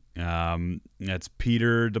Lacking. That's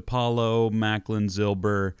Peter DiPaolo, Macklin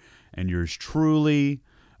Zilber, and yours truly.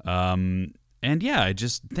 And yeah, I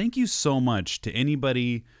just thank you so much to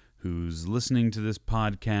anybody who's listening to this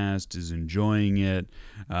podcast, is enjoying it.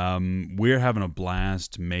 We're having a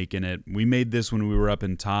blast making it. We made this when we were up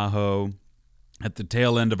in Tahoe at the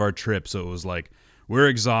tail end of our trip, so it was like, we're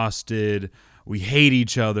exhausted, we hate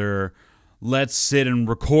each other, let's sit and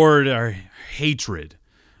record our hatred.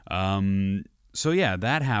 So yeah,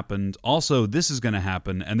 that happened. Also, this is going to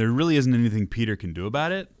happen, and there really isn't anything Peter can do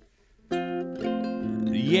about it.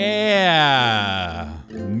 Yeah!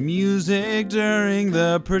 Music during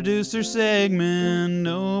the producer segment.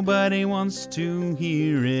 Nobody wants to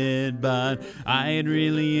hear it, but I'd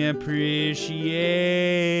really appreciate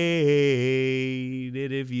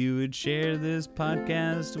it if you would share this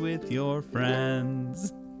podcast with your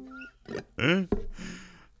friends.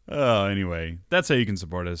 Oh, anyway, that's how you can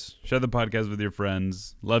support us. Share the podcast with your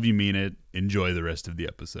friends. Love you, mean it. Enjoy the rest of the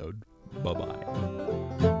episode. Bye-bye.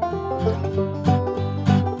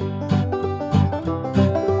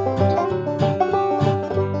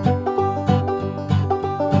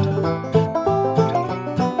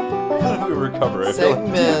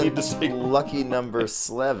 Segment lucky number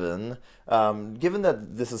 7. Given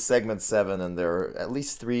that this is segment 7 and there are at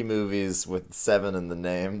least 3 movies with 7 in the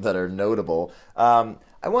name that are notable, I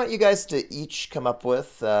want you guys to each come up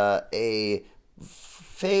with a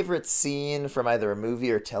favorite scene from either a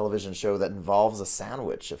movie or television show that involves a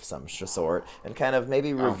sandwich of some sort, and kind of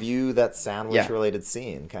maybe review that sandwich-related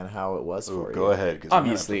scene, kind of how it was for you. Go ahead.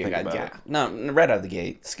 Obviously, no, right out of the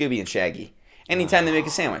gate, Scooby and Shaggy. Anytime they make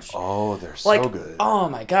a sandwich. Oh, they're so good. Oh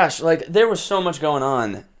my gosh, there was so much going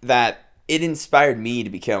on that it inspired me to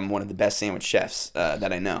become one of the best sandwich chefs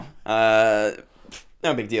that I know.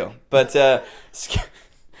 No big deal. But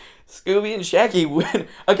Scooby and Shaggy would...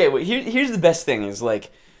 Okay, well, here's the best thing is,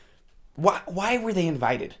 why were they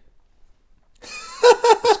invited?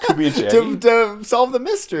 Scooby and Shaggy? To solve the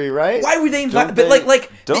mystery, right? Why were they invited?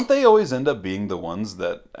 Don't they always end up being the ones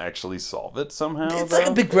that actually solve it somehow? It's like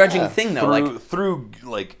a begrudging thing, though. Through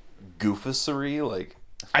goofacery,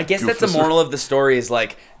 I guess that's the moral of the story is,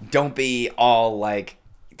 don't be all,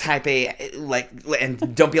 type A, like,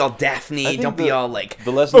 and don't be all Daphne. think Don't be all like.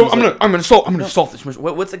 the lesson is like- I'm gonna assault this.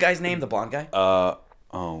 What's the guy's name? The blonde guy?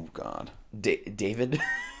 Oh God. David.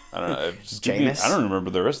 I don't know. Jameis? I don't remember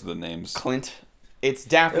the rest of the names. Clint. It's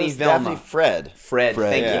Daphne It was Velma. Daphne Fred. Fred.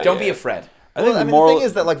 Thank yeah, you. Don't be yeah. a Fred. I think Well, the the moral thing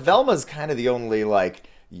is that like Velma's kind of the only like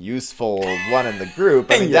useful one in the group.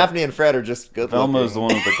 I mean, Daphne and Fred are just good. Velma is the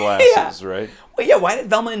looking. one with the glasses, right? Well, yeah. Why did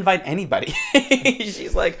Velma invite anybody?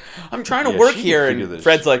 She's like, I'm trying to Yeah, work she can here, figure and this.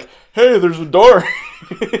 Fred's like, Hey, there's a door.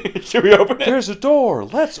 Should we open it? There's a door.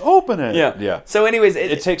 Let's open it. Yeah. Yeah. So, anyways,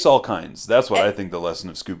 It takes all kinds. That's what I think the lesson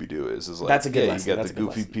of Scooby Doo is. Like, That's a good yeah, lesson. You got That's the a good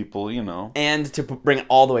goofy lesson. people, you know. and to bring it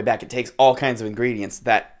all the way back, it takes all kinds of ingredients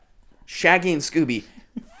that Shaggy and Scooby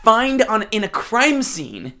find in a crime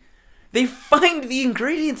scene. They find the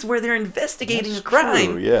ingredients where they're investigating a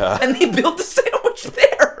crime. true, yeah. And they build the sandwich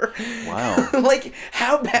there. Wow. Like,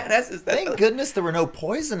 how badass is that? Thank goodness there were no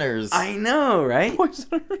poisoners. I know, right?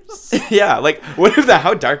 Poisoners. Yeah, like, what if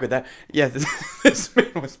how dark would that? Yeah, this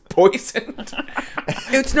man was poisoned.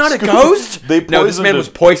 It's not a ghost? They No, this man poisoned was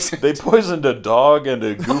poisoned. They poisoned a dog and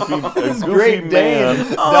a goofy, This great Dane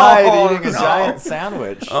man. died eating a no. giant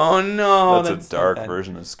sandwich. Oh, no. That's a so dark bad.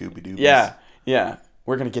 version of Scooby Doo. Yeah, yeah.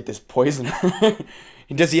 We're gonna get this poisoner.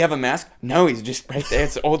 Does he have a mask? No, he's just right there.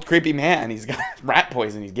 It's an old creepy man. He's got rat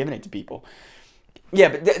poison. He's giving it to people. Yeah,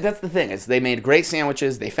 but that's the thing is they made great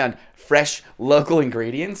sandwiches. They found fresh local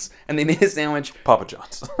ingredients, and they made a sandwich Papa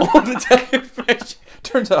John's. all the time. Fresh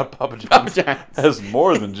Turns out Papa John's, John's. has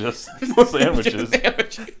more than just sandwiches.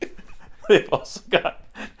 They've also got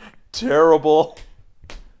terrible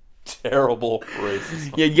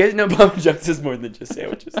racism. Yeah, you guys know Papa John's is more than just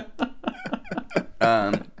sandwiches.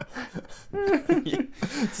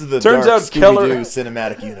 This is the Turns dark out Keller- Scooby-Doo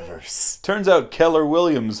cinematic universe. Turns out Keller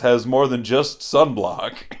Williams has more than just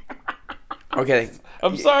sunblock. Okay.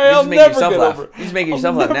 I'm You- sorry, you're I'll just making never yourself get laugh. over it. You're just making I'll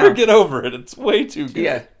yourself laugh never now. get over it. It's way too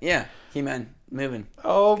good. Yeah. He-Man, moving.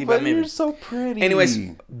 Oh, Keep but on moving. you're so pretty. Anyways,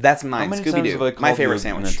 that's How mine. many times have I Scooby-Doo. called My favorite you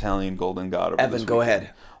sandwich. An Italian golden god over Evan, this go weekend?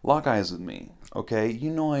 ahead. Lock eyes with me, okay? You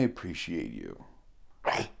know I appreciate you.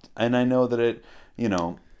 And I know that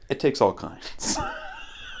it takes all kinds.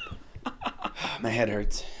 My head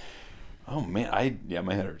hurts. Oh man,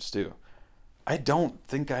 my head hurts too. I don't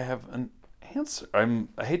think I have an answer.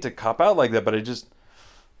 I hate to cop out like that, but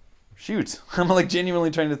shoot. I'm like genuinely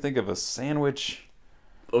trying to think of a sandwich,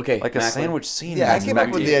 Okay. like a Macklin. sandwich scene. Yeah, I that's came back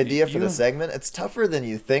up to with you. the idea for You- the segment. It's tougher than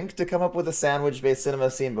you think to come up with a sandwich-based cinema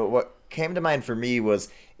scene, but what came to mind for me was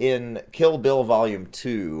in Kill Bill Volume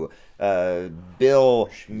 2, Bill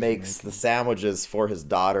makes the sandwiches for his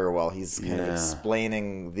daughter while he's kind of Yeah.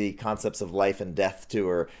 explaining the concepts of life and death to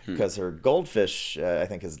her because her goldfish, I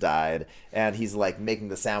think, has died. And he's like making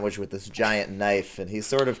the sandwich with this giant knife, and he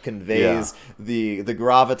sort of conveys the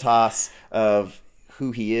gravitas of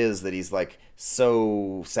who he is, that he's like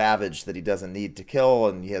so savage that he doesn't need to kill,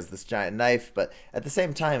 and he has this giant knife. But at the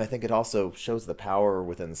same time, I think it also shows the power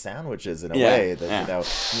within sandwiches in a way that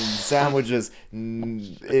sandwiches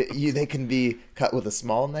they can be cut with a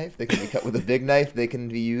small knife, they can be cut with a big knife, they can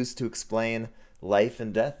be used to explain life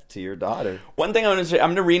and death to your daughter. One thing I want to say, I'm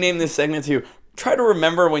going to rename this segment to try to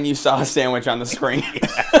remember when you saw a sandwich on the screen.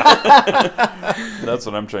 That's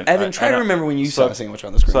what I'm trying. Evan, try I to know- remember when you so- saw a sandwich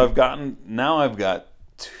on the screen. So I've got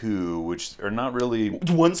two, which are not really.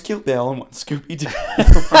 One's Kill Bill and one's Scooby-Doo.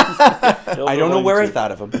 I don't know where I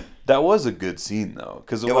thought of them. That was a good scene though,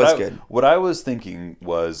 because It was good. What I was thinking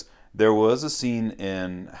was there was a scene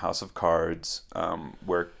in House of Cards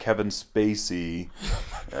where Kevin Spacey,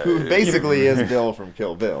 Who basically is Bill from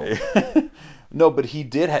Kill Bill. no, but he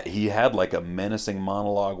had like a menacing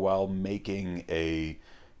monologue while making a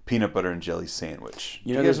peanut butter and jelly sandwich. You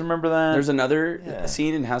Do know, you guys there's- remember that? There's another Yeah.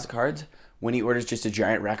 scene in House of Cards when he orders just a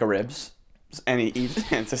giant rack of ribs, and he eats.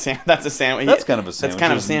 That's a sandwich. That's kind of a sandwich. That's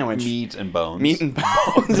kind of a There's sandwich. Meat and bones. Meat and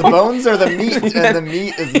bones. The bones are the meat, and the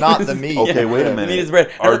meat is not the meat. Okay, wait a Meat minute. is bread.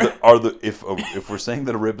 Are the if we're saying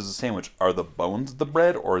that a rib is a sandwich, are the bones the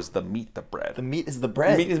bread or is the meat the bread? The meat is the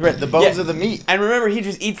bread. Meat is bread. The bones Yeah. are the meat. And remember, he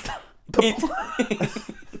just eats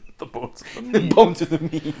The bones. the bones of the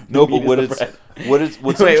meat. No, The meat but what is the it's bread.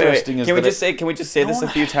 what's Wait. interesting is Can we that just say? Can we just say this a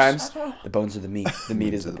few times? shut up. The bones are the meat. The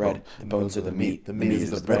meat is the bread. The bones are the meat. The meat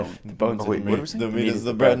is the bread. The bones are wait, the what are we meat. saying? The meat is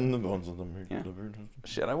the bread, and the bones are the meat. Yeah.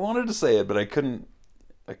 Shit, I wanted to say it, but I couldn't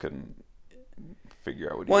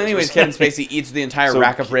figure out what. you Well, guys were anyways, saying. Kevin Spacey eats the entire So-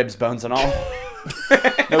 rack of ribs, bones and all.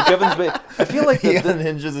 No, Kevin Spacey. I feel like He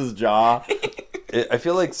unhinges his jaw. I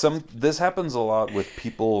feel like this happens a lot with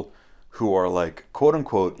people who are like quote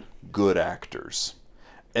unquote good actors,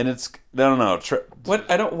 and it's I don't know. What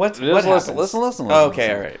I don't. What Just what listen, happens? listen. Oh, okay,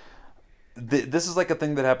 listen. all right. this is like a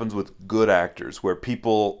thing that happens with good actors, where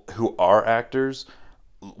people who are actors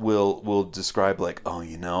will describe like, oh,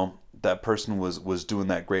 that person was doing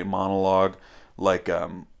that great monologue, like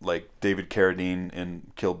David Carradine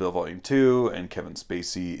in Kill Bill Volume 2 and Kevin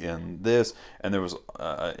Spacey in this, and there was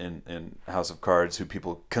in House of Cards, who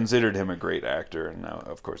people considered him a great actor, and now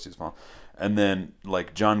of course he's fallen. And then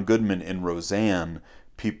like John Goodman in Roseanne,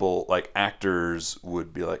 people like actors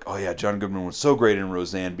would be like, oh yeah, John Goodman was so great in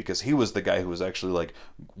Roseanne because he was the guy who was actually like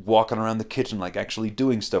walking around the kitchen, like actually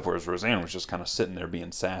doing stuff, whereas Roseanne was just kind of sitting there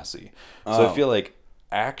being sassy. So I feel like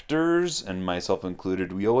actors, and myself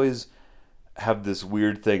included, we always have this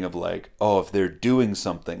weird thing of like, oh, if they're doing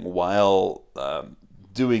something while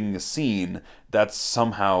doing a scene, that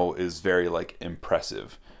somehow is very like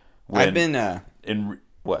impressive. I've been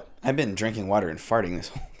what? I've been drinking water and farting this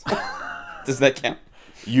whole time. Does that count?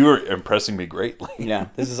 You're impressing me greatly. Yeah,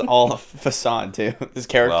 this is all a facade too. This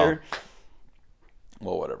character.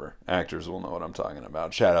 Well, whatever. Actors will know what I'm talking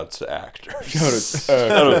about. Shout outs to actors. Shout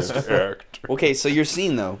outs to actors. Okay, so your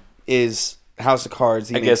scene though is House of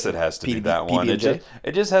Cards. I guess it has to be that one.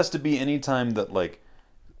 It just has to be any time that like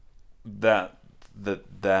that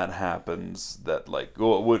happens. That like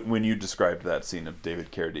when you described that scene of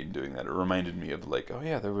David Carradine doing that, it reminded me of like, oh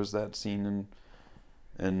yeah, there was that scene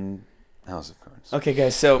in House of Cards. Okay,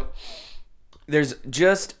 guys, so there's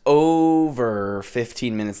just over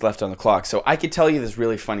 15 minutes left on the clock, so I could tell you this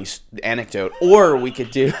really funny anecdote, or we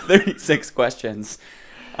could do 36 questions.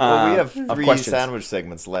 Well, we have 3 sandwich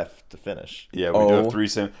segments left to finish. Yeah, we do have 3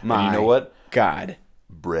 sandwiches. And you know what? God.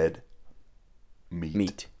 Bread.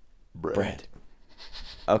 Meat. Bread.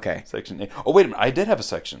 Okay. Section 8. Oh, wait a minute. I did have a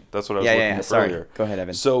section. That's what I was looking at earlier. Go ahead,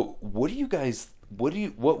 Evan. So, what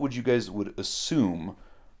would you guys would assume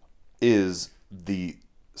is the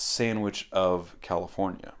sandwich of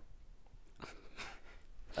California?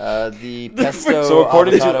 The pesto. So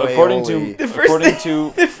according to the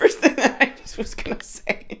first thing that I just was gonna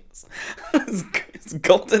say is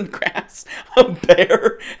golden grass, a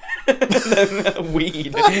bear, and then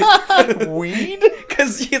weed. Weed?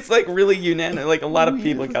 Because it's like really unanimous. Like a lot of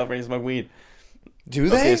people in California smoke weed. Do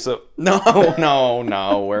they? Okay, so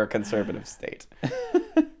no, we're a conservative state.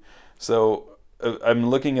 So I'm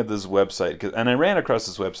looking at this website, and I ran across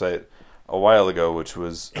this website a while ago, which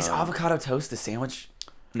was is avocado toast a sandwich?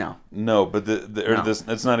 No, but this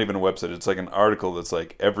it's not even a website. It's like an article that's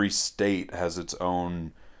like every state has its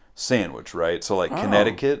own sandwich, right? So like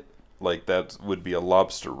Connecticut, like that would be a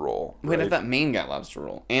lobster roll. Wait, right? I thought Maine got lobster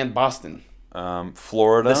roll, and Boston.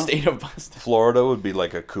 Florida, the state of Boston. Florida would be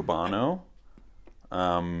like a Cubano.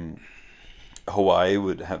 Hawaii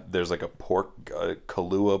would have. There's like a pork,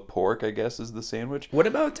 Kahlua pork, I guess, is the sandwich. What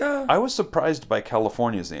about? I was surprised by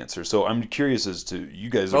California's answer, so I'm curious as to you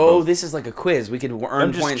guys. Both, this is like a quiz. We could earn points.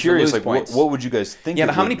 I'm just curious, like, points. What would you guys think? Yeah,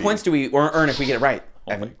 but how many points do we earn if we get it right?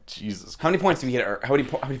 Oh my Jesus! How many points do we get? How many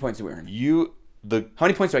points do we earn? How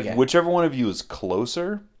many points do I get? Whichever one of you is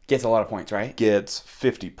closer gets a lot of points, right? Gets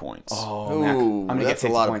 50 points. Oh, I'm gonna get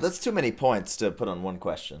 50 points. That's too many points to put on one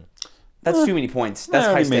question. That's too many points. That's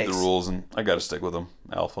high stakes. I made the rules, and I got to stick with them.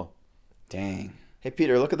 Alpha. Dang. Hey,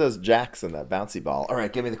 Peter, look at those jacks in that bouncy ball. All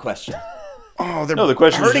right, give me the question. Oh, they're the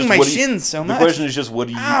question hurting is my shins so much. The question is just, what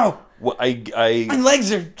do you... Ow! My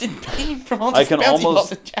legs are in pain from all this bouncy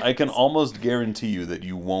balls and jacks. I can almost guarantee you that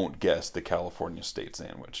you won't guess the California state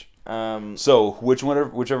sandwich. So,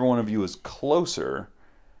 whichever one of you is closer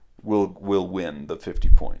will win the 50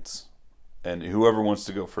 points. And whoever wants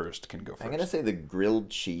to go first can go first. I'm going to say the grilled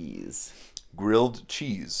cheese. Grilled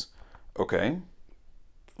cheese. Okay.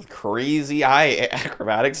 Crazy eye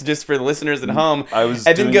acrobatics just for the listeners at home.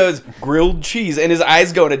 Then goes grilled cheese, and his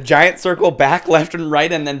eyes go in a giant circle back, left, and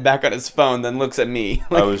right, and then back on his phone. Then looks at me.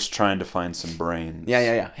 I was trying to find some brains.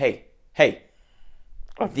 Yeah. Hey.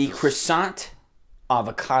 The Croissant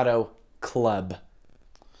Avocado Club.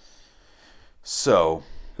 So,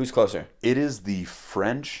 who's closer? It is the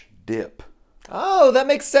French dip. Oh, that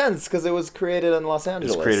makes sense because it was created in Los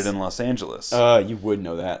Angeles. It's created in Los Angeles. You would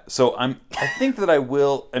know that. So I think I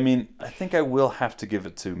will have to give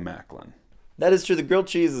it to Macklin. That is true. The grilled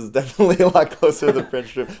cheese is definitely a lot closer to the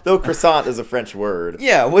French dip. Though croissant is a French word.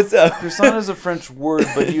 Yeah, what's up? Croissant is a French word,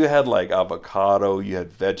 but you had like avocado, you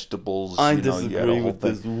had vegetables. I disagree with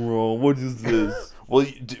this rule. What is this? Well,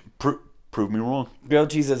 prove me wrong.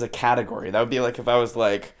 Grilled cheese is a category. That would be like if I was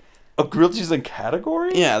like... A grilled cheese in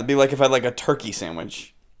category? Yeah, it'd be like if I had like a turkey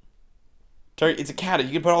sandwich. It's a category.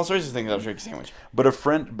 You can put all sorts of things on a turkey sandwich. But a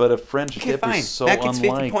French dip is so Matt gets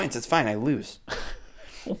unlike... 50 points. It's fine. I lose.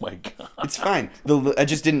 Oh my god. It's fine. I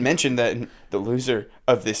just didn't mention that the loser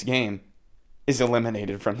of this game is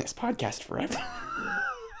eliminated from this podcast forever.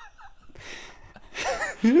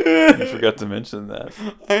 You forgot to mention that.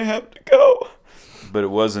 I have to go. But it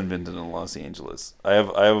was invented in Los Angeles. I have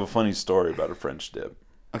a funny story about a French dip.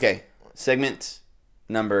 Okay, segment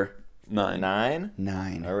number 9.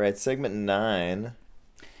 9? All right, segment 9.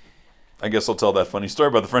 I guess I'll tell that funny story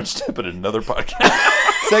about the French dip in another podcast.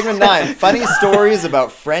 Segment 9, funny stories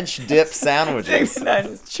about French dip sandwiches. Segment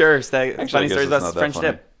 9, sure. Actually, I Funny guess stories it's about not that French funny.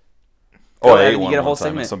 dip. Oh, Go I ahead, ate you one get a one whole time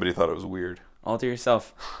and segment. somebody thought it was weird. All to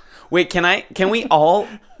yourself. Wait, can we all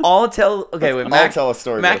tell? Okay, wait, Let's Mac. all tell a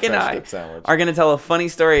story Mac about a and French I dip sandwich. are gonna tell a funny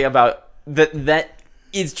story about that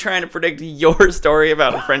is trying to predict your story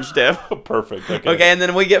about a French dip. Perfect. Okay, and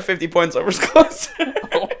then we get 50 points over close.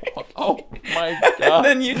 Oh my And god.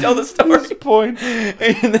 then you tell the story. Point.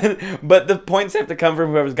 And then, but the points have to come from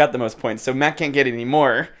whoever's got the most points. So Matt can't get any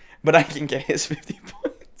more, but I can get his 50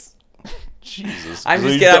 points. Jesus. I'm So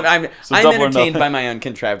just you kidding. dou- so I'm double or entertained nothing. by my own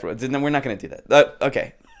contrived words. And we're not going to do that.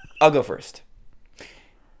 Okay, I'll go first.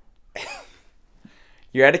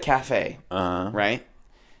 You're at a cafe, right?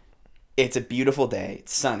 It's a beautiful day.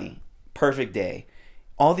 It's sunny. Perfect day.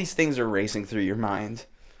 All these things are racing through your mind.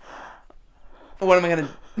 What am I going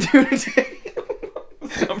to do today?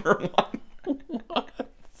 Number one.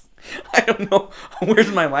 I don't know.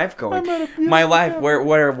 Where's my life going? My life.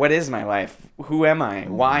 What is my life? Who am I?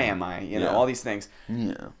 Why am I? You know, Yeah. all these things.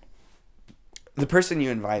 Yeah. The person you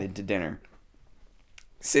invited to dinner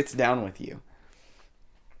sits down with you.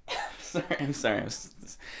 I'm sorry.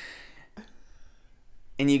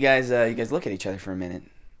 And you guys look at each other for a minute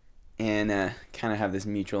and kind of have this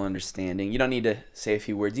mutual understanding. You don't need to say a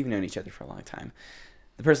few words. You've known each other for a long time.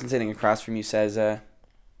 The person sitting across from you says, so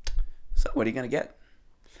what are you going to get?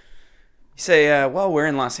 You say, well, we're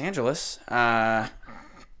in Los Angeles.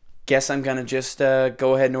 Guess I'm going to just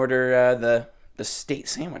go ahead and order the steak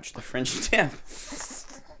sandwich, the French dip.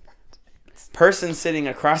 Person sitting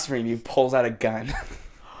across from you pulls out a gun.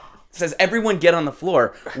 Says, everyone get on the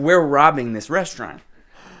floor. We're robbing this restaurant.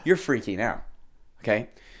 You're freaking out. Okay?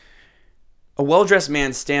 A well-dressed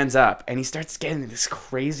man stands up and he starts getting this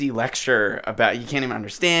crazy lecture about you can't even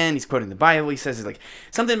understand. He's quoting the Bible. He says like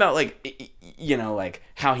something about like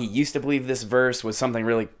how he used to believe this verse was something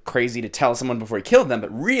really crazy to tell someone before he killed them, but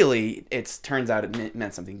really it turns out it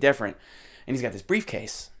meant something different. And he's got this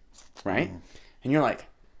briefcase, right? And you're like,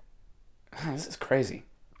 oh, this is crazy.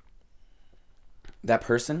 That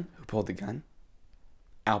person who pulled the gun,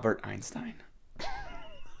 Albert Einstein.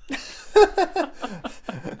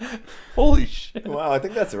 Holy shit. Wow, I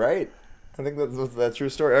think that's right. I think that's a true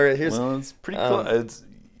story. All right, here's... Well, it's pretty close.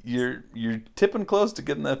 You're tipping close to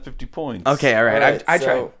getting that 50 points. Okay, all right. All right, I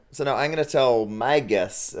tried. So now I'm going to tell my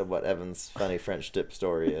guess of what Evan's funny French dip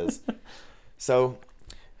story is. So,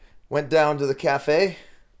 went down to the cafe,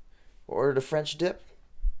 ordered a French dip,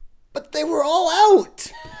 but they were all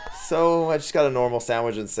out. So I just got a normal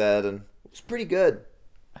sandwich instead, and it was pretty good.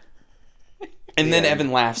 And then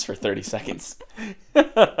Evan laughs for 30 seconds. No,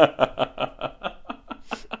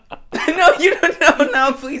 you don't.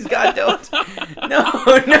 No, please, God, don't. No.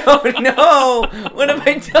 What have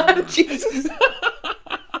I done? Jesus.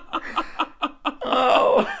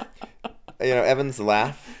 Oh. You know, Evan's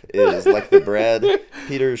laugh is like the bread.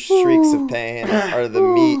 Peter's shrieks of pain are the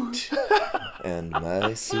meat. And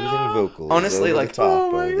my soothing vocals Honestly, over like, the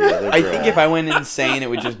top are the other I think bread. if I went insane, it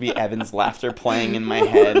would just be Evan's laughter playing in my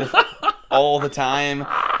head all the time.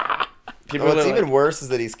 People What's are even like, worse is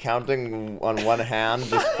that he's counting on one hand,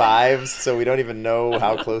 just fives, so we don't even know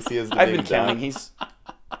how close he is to I've being been counting.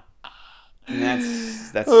 done. And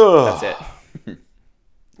that's it.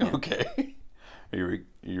 Okay. Are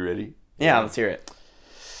you ready? Yeah, let's hear it.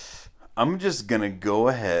 I'm just going to go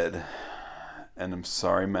ahead, and I'm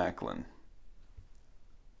sorry, Macklin.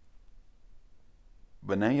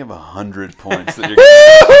 But now you have 100 points that you're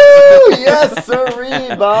Woo! Yes,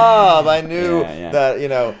 sirree, Bob. I knew Yeah.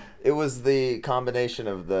 that, it was the combination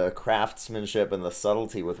of the craftsmanship and the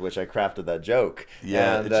subtlety with which I crafted that joke.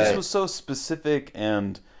 Yeah, and, it just was so specific,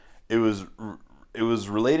 and it was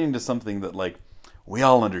relating to something that like we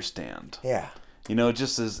all understand. Yeah. You know, it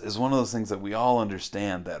just is one of those things that we all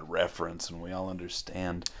understand that reference, and we all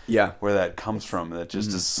understand where that comes from. And that just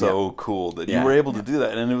is so cool that you were able to do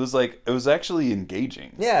that, and it was actually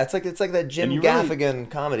engaging. Yeah, it's like that Jim And you really- Gaffigan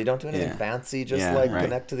comedy. Don't do anything fancy, just right.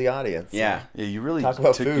 connect to the audience. Yeah, Yeah, you really Talk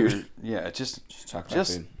about took food. just talk about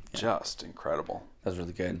food. just incredible. that was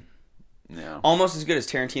really good. Yeah, Almost as good as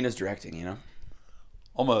Tarantino's directing, you know?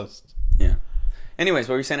 almost. Yeah. Anyways,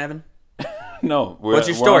 what were you saying, Evan? No, What's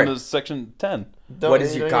your we're story? on to section 10. What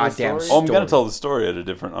is your goddamn Oh, I'm gonna story? tell the story on a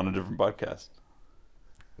different podcast.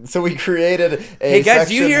 So we created a Hey, guys,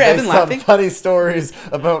 do you section hear Evan based laughing? on funny stories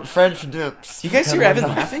about French dips. Do you guys hear Evan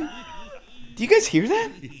laughing? Do you guys hear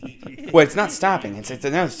that? Well, it's not stopping. It's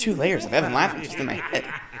 2 layers of Evan laughing just in my head.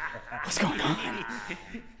 What's going on?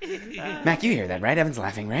 Mac, you hear that, right? Evan's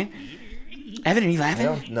laughing, right? Evan, are you I laughing?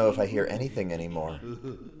 don't know if I hear anything anymore.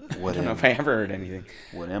 What I don't know if I ever heard anything.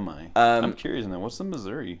 What am I? I'm curious now. What's the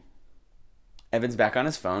Missouri? Evan's back on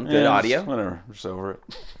his phone. Good Yeah, audio. Whatever. We're just over it.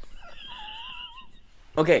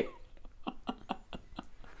 Okay.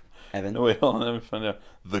 Evan. No, wait, hold on. Let me find out.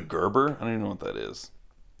 The Gerber? I don't even know what that is.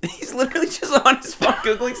 He's literally just on his phone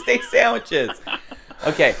Googling steak sandwiches.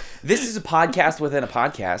 Okay, this is a podcast within a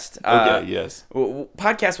podcast. Okay, yes.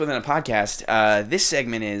 Podcast within a podcast. This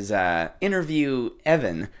segment is Interview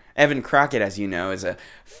Evan. Evan Crockett, as you know, is a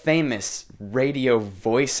famous radio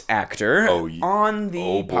voice actor on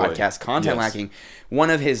the podcast Content Yes. Lacking. One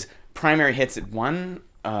of his primary hits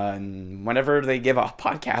whenever they give a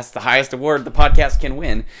podcast the highest award the podcast can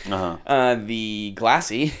win, the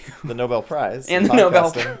Glassy The Nobel Prize. and the in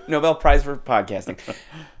Nobel podcasting. Prize for podcasting.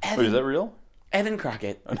 Wait, is that real? Evan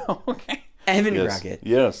Crockett. Oh, no, okay. Evan Yes. Crockett.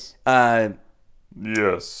 Yes.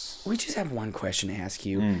 Yes. We just have one question to ask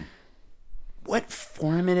you. What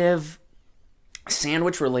formative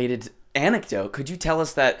sandwich-related anecdote could you tell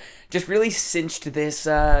us that just really cinched this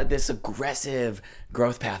this aggressive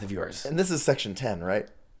growth path of yours? And this is section 10, right?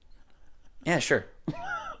 Yeah, sure.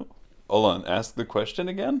 Hold on. Ask the question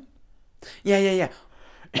again? Yeah.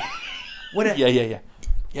 What a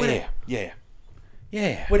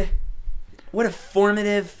Yeah. what a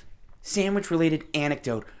formative sandwich-related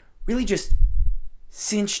anecdote really just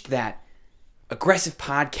cinched that aggressive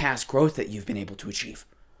podcast growth that you've been able to achieve.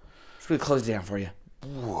 Just really closed it down for you.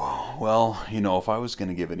 Well, if I was going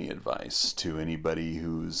to give any advice to anybody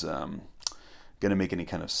who's going to make any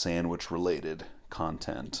kind of sandwich-related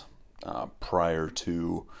content prior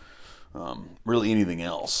to really anything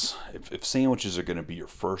else, if sandwiches are going to be your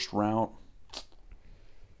first route,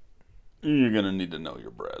 you're going to need to know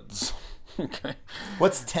your breads. Okay.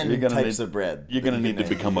 What's 10 types of bread? You're going to need to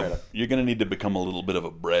become bread. a little bit of a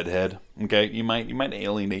breadhead. Okay. You might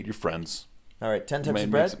alienate your friends. All right, 10 You types might of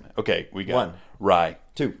make bread? some- okay, we got 1, rye,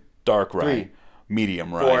 2, dark rye, 3,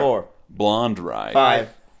 medium rye, 4, blonde rye,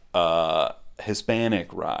 5,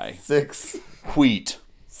 Hispanic rye, 6, wheat,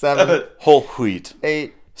 7, whole wheat,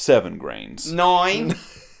 8, 7 grains, 9,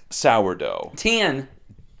 sourdough, 10.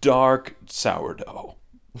 dark sourdough.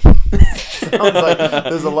 Sounds like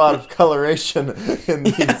there's a lot of coloration in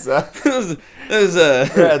these There's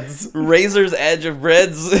breads. razor's edge of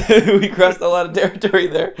breads. We crossed a lot of territory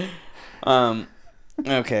there.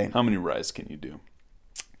 Okay. How many ryes can you do?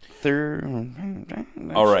 Third.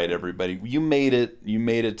 All right, everybody, you made it. You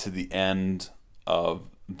made it to the end of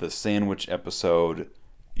the sandwich episode.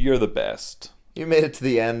 You're the best. You made it to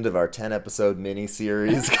the end of our 10-episode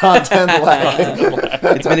mini-series, Content Lacking.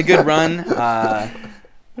 It's been a good run.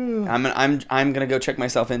 I'm gonna go check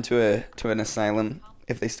myself into an asylum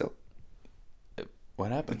if they still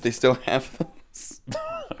What happened? have those.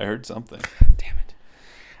 I heard something. Damn it.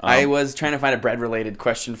 I was trying to find a bread-related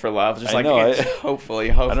question for love, just I like know, hopefully.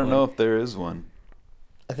 I don't know if there is one.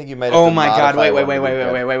 I think you might have Oh to my god! modify Wait! one to be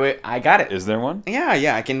bread. Wait! I got it. Is there one?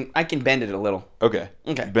 Yeah. I can bend it a little. Okay.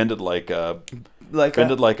 Okay. Bend it like Like Bend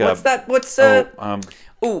it like a- what's that? What's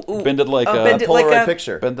ooh. bend it like a bend it like Polaroid a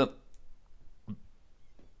picture. bend it.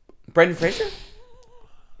 Brendan Fraser?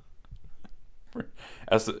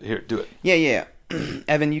 Here, do it. Yeah.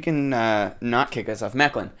 Evan, you can not kick us off.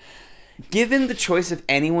 Macklin, given the choice of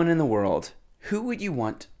anyone in the world, who would you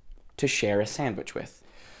want to share a sandwich with?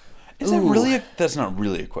 Is that really? That's not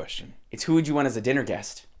really a question. It's who would you want as a dinner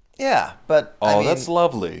guest? Yeah, but Oh, I mean, that's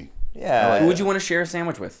lovely. yeah. Who would you want to share a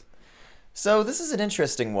sandwich with? So this is an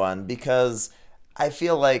interesting one because I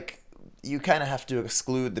feel like you kind of have to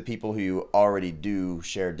exclude the people who you already do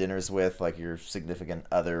share dinners with, like your significant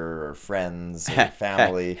other or friends or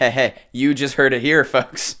family. Hey, you just heard it here,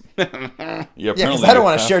 folks. Yeah, Yeah, because I don't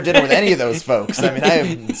want to share dinner with any of those folks. I mean, I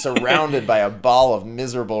am surrounded by a ball of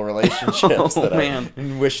miserable relationships that man.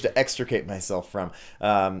 I wish to extricate myself from.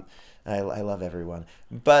 I love everyone,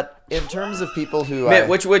 but in terms of people who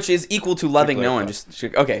Which is equal to loving no one.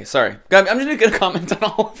 Okay, sorry. I'm just gonna comment on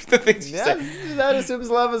all of the things you yeah, said. that assumes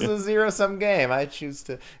love is a zero-sum game. I choose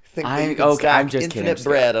to think that you can I'm stack just kidding. infinite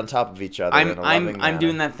bread on top of each other. in a loving I'm manner.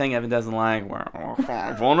 doing that thing Evan doesn't like,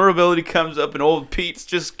 where vulnerability comes up and old Pete's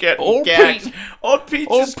just getting Old gags. Pete. Old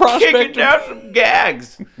Pete's Old just kicking prospector. down some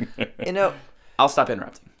gags. You know, I'll stop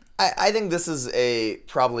interrupting. I think this is a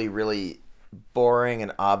probably really boring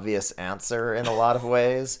and obvious answer in a lot of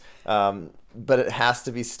ways, but it has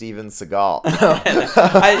to be Steven Seagal.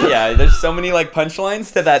 Yeah, there's so many like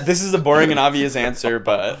punchlines to that. This is a boring and obvious answer,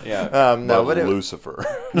 but yeah. No, but Lucifer.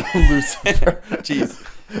 Lucifer. Jeez.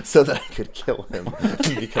 so that I could kill him and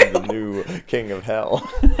become the new king of hell.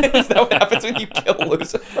 Is that what happens when you kill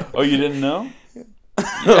Lucifer? Oh, you didn't know?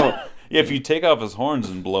 Yeah, if you take off his horns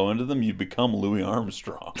and blow into them, you become Louis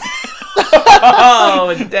Armstrong.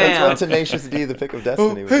 Oh, damn. That's what Tenacious D, the Pick of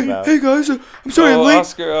Destiny, was about. Hey guys, I'm sorry I'm late.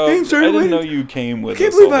 Oscar, hey, I'm sorry I I'm didn't late. know you came with I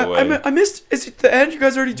can't us believe all the way. I missed. Is it the end? You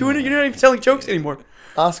guys are already doing it? You're not even telling jokes anymore.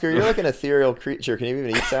 Oscar, you're like an ethereal creature. Can you even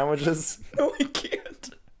eat sandwiches? No, I can't.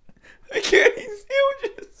 I can't eat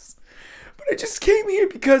sandwiches. But I just came here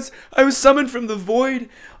because I was summoned from the void.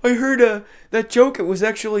 I heard that joke. It was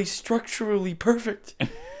actually structurally perfect.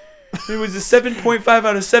 It was a 7.5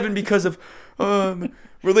 out of 7 because of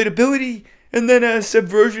relatability and then a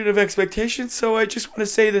subversion of expectations. So I just want to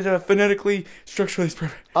say that phonetically, structurally, it's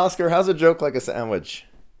perfect. Oscar, how's a joke like a sandwich?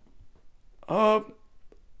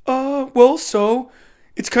 Well, so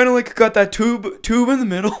it's kind of like got that tube in the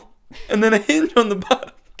middle, and then a hinge on the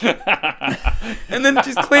bottom, and then it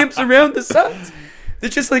just clamps around the sides. They're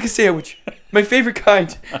just like a sandwich. My favorite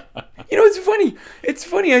kind. You know, it's funny. It's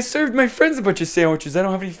funny. I served my friends a bunch of sandwiches. I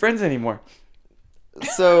don't have any friends anymore.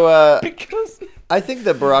 So, Because I think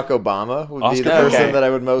that Barack Obama would be the Oscar, person okay. that I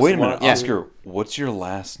would most Wait a want. minute, Oscar, what's your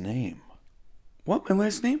last name? what? My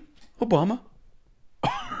last name? Obama.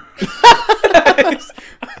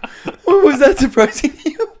 What was that surprising to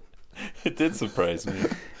you? It did surprise me.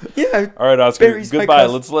 Yeah. All right, Oscar, Barry's my goodbye.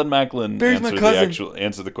 cousin. Let's let Macklin Barry's my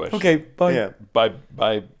answer the question. Okay. Bye. Yeah,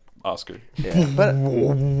 Bye, Oscar. yeah. But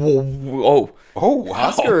Oh. Oh, wow.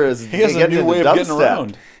 Oscar is he has a getting new into way of getting dubstep.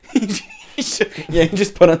 around. Yeah, he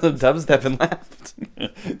just put on some dubstep and laughed.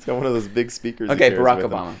 It's got one of those big speakers. he Okay, carries Barack with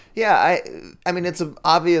him. Obama. Yeah, I mean, it's an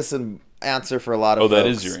obvious answer for a lot of Oh, folks. that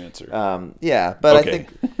is your answer. Yeah, but Okay. I think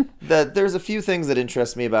that there's a few things that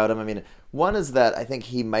interest me about him. I mean, one is that I think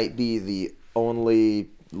he might be the only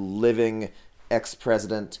living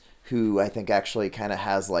ex-president who I think actually kind of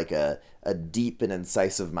has like a deep and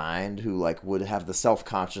incisive mind, who like would have the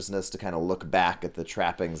self-consciousness to kind of look back at the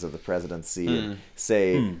trappings of the presidency and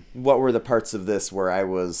say, what were the parts of this where I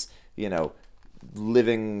was,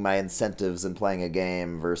 living my incentives and playing a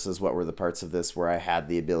game versus what were the parts of this where I had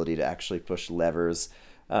the ability to actually push levers.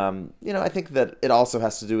 I think that it also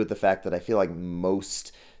has to do with the fact that I feel like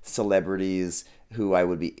most celebrities who I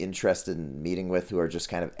would be interested in meeting with, who are just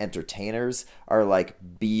kind of entertainers, are like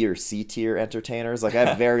B or C tier entertainers. Like I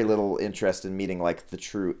have very little interest in meeting like the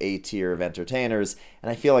true A tier of entertainers, and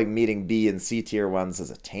I feel like meeting B and C tier ones is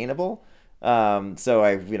attainable. So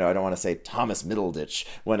I don't want to say Thomas Middleditch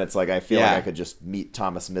when it's like I feel like I could just meet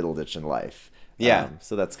Thomas Middleditch in life. Yeah.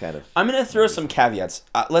 So that's kind of. I'm gonna throw some caveats.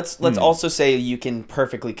 Let's also say you can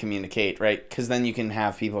perfectly communicate, right? Because then you can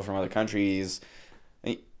have people from other countries.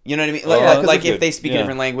 You know what I mean? Yeah, 'cause Like if if they speak a yeah.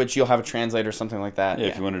 different language, you'll have a translator or something like that. Yeah,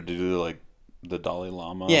 if you wanted to do like the Dalai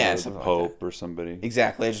Lama Yeah, or the something like Pope or somebody.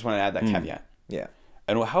 Exactly. I just want to add that caveat. Yeah.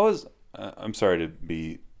 And how is I'm sorry to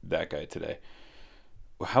be that guy today.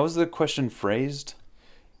 How is the question phrased?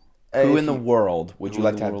 Who If in the you- world would you Who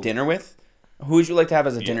in like the to have world? dinner with? Who would you like to have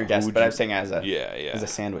as a dinner who guest? would But you- I'm saying as a Yeah. as a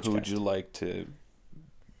sandwich Who guest. would you like to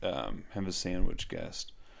have a sandwich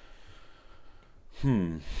guest?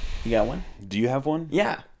 You got one? Do you have one?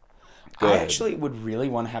 Yeah. Go I ahead. actually would really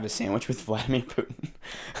want to have a sandwich with Vladimir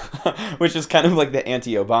Putin, which is kind of like the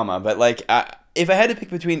anti-Obama. But like, if I had to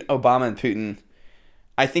pick between Obama and Putin,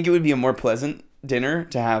 I think it would be a more pleasant dinner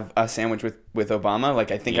to have a sandwich with Obama.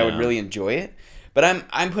 Like, I think I would Yeah. really enjoy it. But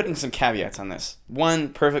I'm putting some caveats on this. One,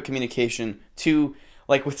 perfect communication. Two,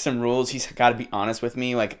 like with some rules, he's got to be honest with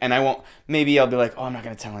me. Like, and I won't. Maybe I'll be like, oh, I'm not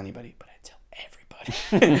gonna tell anybody, but I tell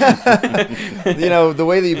everybody. The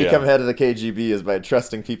way that you become head of the KGB is by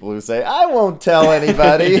trusting people who say, I won't tell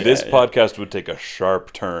anybody. This podcast would take a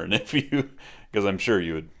sharp turn if you, because I'm sure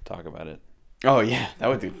you would talk about it. Oh yeah, that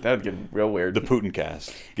would get real weird. The Putin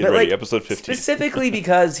cast. Get But, ready, like, episode 15. Specifically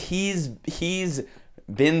because he's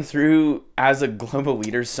been through as a global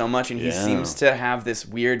leader so much, and he Yeah. seems to have this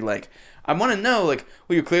weird like. I want to know, like,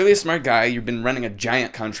 well, you're clearly a smart guy. You've been running a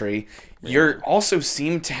giant country. You're also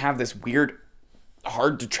seem to have this weird,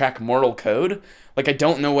 hard to track moral code. Like, I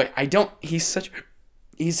don't know what I don't. He's such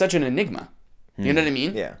an enigma. You know what I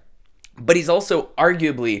mean? Yeah. But he's also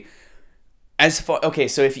arguably as far. Okay,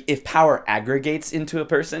 so if power aggregates into a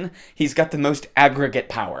person, he's got the most aggregate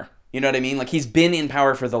power. You know what I mean? Like, he's been in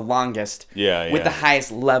power for the longest. Yeah, With the highest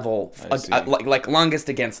level. see. Like longest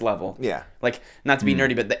against level. Yeah. Like, not to be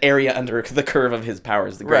nerdy, but the area under the curve of his power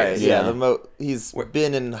is the Right. greatest. Yeah. Yeah. He's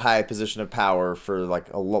been in high position of power for like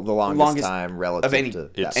the longest time relative of any- to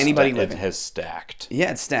It's Anybody it living. has stacked.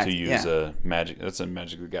 Yeah, it's stacked. To use a magic, that's a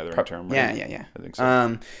Magic the Gathering term, right? Yeah. I think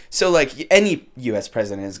so. So like any U.S.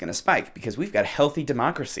 president is going to spike because we've got a healthy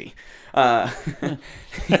democracy.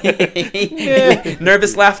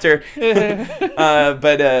 Nervous laughter.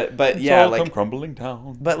 But yeah, all like, come crumbling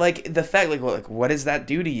down. but like the fact, like, what does that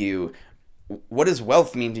do to you? What does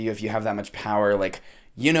wealth mean to you if you have that much power? Like,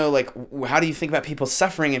 you know, like, how do you think about people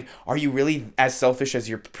suffering? And are you really as selfish as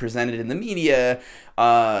you're presented in the media?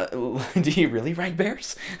 Do you really ride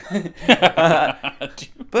bears?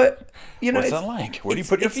 But you know, What's that like? Where do you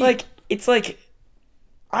put your feet? It's like,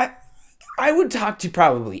 I would talk to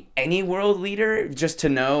probably any world leader just to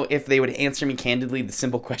know if they would answer me candidly. The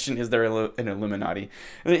simple question: is there an Illuminati?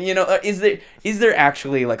 You know, is there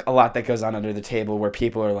actually like a lot that goes on under the table where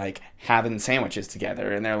people are like having sandwiches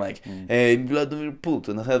together and they're like, "Hey, Vladimir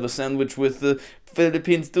Putin, have a sandwich with the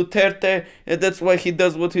Philippines Duterte. That's why he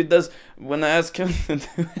does what he does." When I ask him,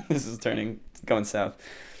 this is going south.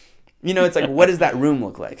 You know, it's like, what does that room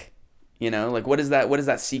look like? You know, like, what is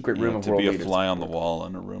that secret room of to world be a leaders? fly on the wall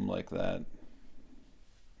in a room like that,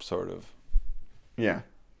 sort of. Yeah.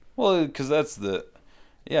 Well, because that's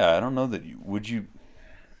I don't know that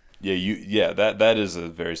that is a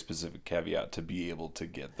very specific caveat to be able to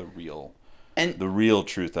get the real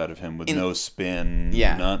truth out of him with no spin,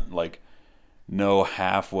 none, like, no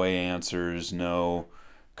halfway answers, no,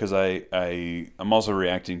 because I'm also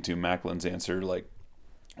reacting to Macklin's answer, like,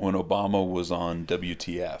 when Obama was on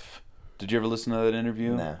WTF. Did you ever listen to that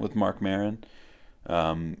interview with Mark Maron?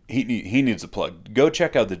 He needs a plug. Go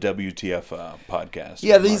check out the WTF podcast.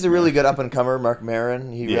 Yeah, he's a really good up-and-comer, Mark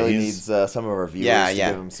Maron. He really he's- needs some of our viewers to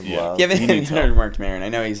give him some love. Yeah, He needs heard help. Mark Maron. I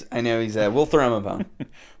know he's. We'll throw him a bone.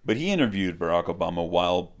 But he interviewed Barack Obama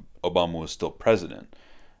while Obama was still president,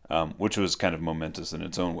 which was kind of momentous in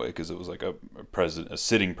its own way because it was like a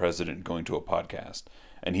sitting president going to a podcast,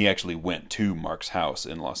 and he actually went to Mark's house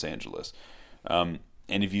in Los Angeles. And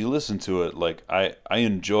if you listen to it, like, I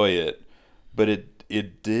enjoy it, but it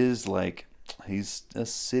is like, he's a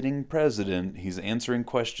sitting president. He's answering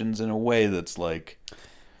questions in a way that's like,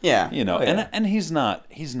 Yeah. you know, Oh, yeah. and he's not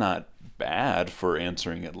bad for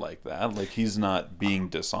answering it like that. Like, he's not being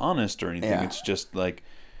dishonest or anything. Yeah. It's just like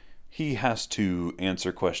he has to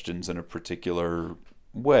answer questions in a particular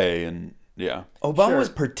way, and yeah. Obama was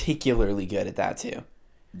particularly good at that too.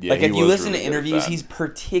 Yeah, Like, he if you was listen really to good at interviews, that. he's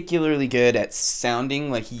particularly good at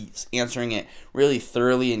sounding like he's answering it really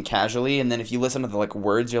thoroughly and casually. And then if you listen to the like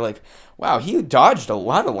words, you're like, wow, he dodged a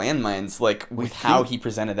lot of landmines, like, with how he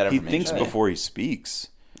presented that He information. thinks before he speaks.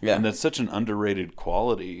 Yeah. And that's such an underrated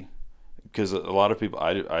quality because a lot of people,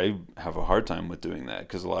 I have a hard time with doing that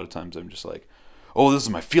because a lot of times I'm just like, oh, this is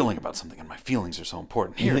my feeling about something and my feelings are so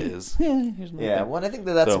important. Here it is. Here's my Yeah, thing. well, I think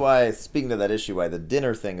that's So- why, speaking to that issue, why the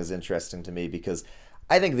dinner thing is interesting to me, because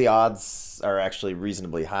I think the odds are actually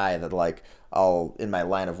reasonably high that, like, in my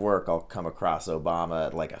line of work, I'll come across Obama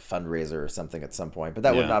at, like, a fundraiser or something at some point, but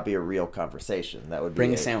that would Yeah. not be a real conversation. That would be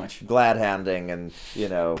Bring a sandwich. glad handing and, you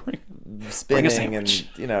know, spinning, sandwich.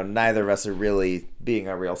 and, you know, neither of us are really being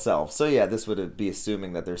our real self. So yeah, this would be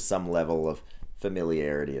assuming that there's some level of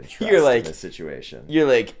familiarity and trust You're like- in this situation. You're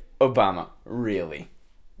like, Obama, really?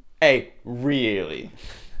 Hey, really?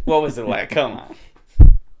 What was it like? Come on.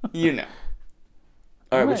 You know.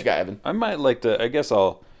 All right, what you got, Evan? I might like to, I guess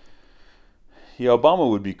yeah, Obama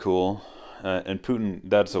would be cool. And Putin,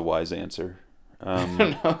 that's a wise answer.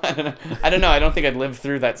 I don't know. I don't think I'd live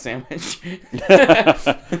through that sandwich.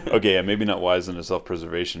 Okay, yeah, maybe not wise in a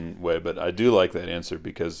self-preservation way, but I do like that answer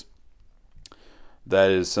because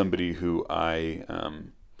that is somebody who I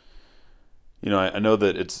know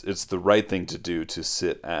that it's the right thing to do to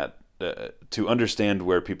sit at to understand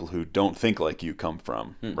where people who don't think like you come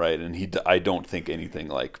from, right? And I don't think anything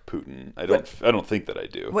like Putin. I don't think that I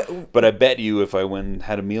do. But I bet you if I went and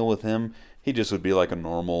had a meal with him, he just would be like a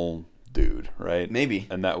normal dude, right? Maybe.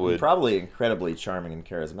 And that would Probably incredibly charming and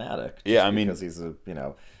charismatic. Yeah, I mean, because he's a he's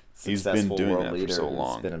been successful doing world that for leader so who's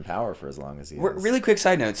long. been in power for as long as he has. Really quick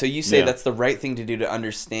side note. So you say Yeah. that's the right thing to do to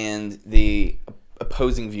understand the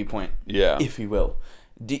opposing viewpoint, Yeah. if you will.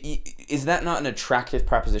 Is that not an attractive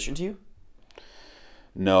proposition to you?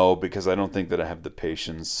 No, because I don't think that I have the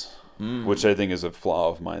patience, which I think is a flaw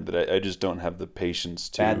of mine, that I just don't have the patience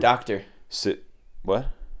to Bad doctor. sit. What?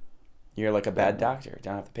 You're like a bad doctor.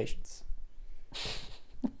 Don't have the patience.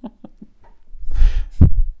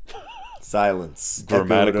 Silence.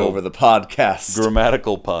 Grammatical- Echoed over the podcast.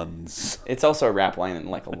 Grammatical puns. It's also a rap line and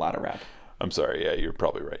like a lot of rap. I'm sorry. Yeah, you're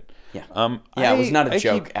probably right. Yeah. Yeah, it was not a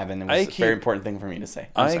joke, Evan. It was a very keep- important thing for me to say.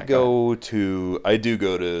 I do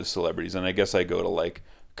go to celebrities, and I guess I go to like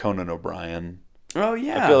Conan O'Brien. Oh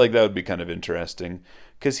yeah. I feel like that would be kind of interesting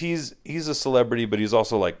because he's a celebrity, but he's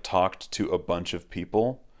also like talked to a bunch of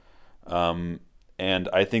people, and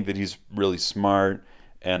I think that he's really smart,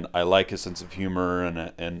 and I like his sense of humor,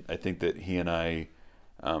 and I think that he and I,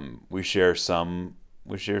 we share some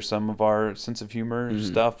of our sense of humor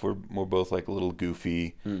stuff. We're both like a little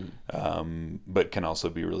goofy, but can also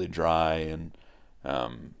be really dry. And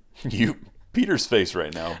Peter's face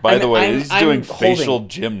right now. By the way, he's doing facial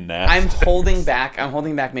gymnastics. I'm holding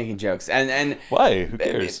back making jokes. And why? Who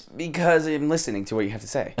cares? Because I'm listening to what you have to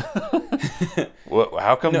say.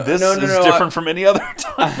 How come this is different from any other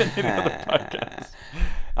time in any other podcast?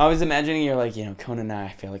 I was imagining you're like, Conan and I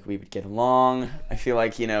feel like we would get along. I feel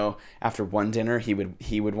like, after one dinner, he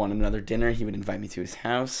would want another dinner. He would invite me to his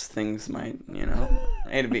house. Things might,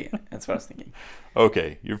 A to B. That's what I was thinking.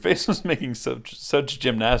 Okay, your face was making such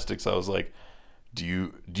gymnastics. I was like, do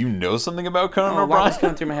you know something about Conan What O'Brien? was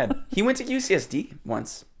going through my head? He went to UCSD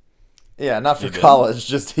once. Yeah, not for college.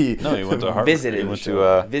 Just he. No, he went to Harvard. Visited. He went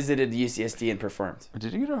to. Visited UCSD and performed.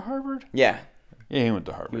 Did he go to Harvard? Yeah. Yeah, he went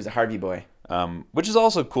to Harvard. He was a Harvey boy. Which is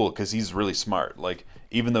also cool because he's really smart. Like,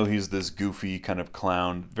 even though he's this goofy kind of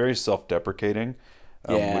clown, very self-deprecating,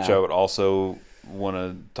 which I would also want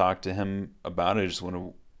to talk to him about. I just want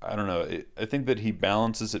to, I don't know. I think that he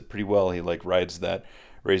balances it pretty well. He like rides that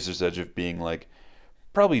razor's edge of being like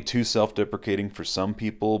probably too self-deprecating for some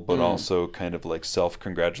people, but also kind of like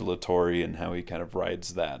self-congratulatory, and how he kind of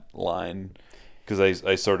rides that line. Because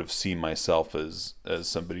I sort of see myself as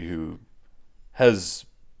somebody who has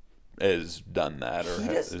done that or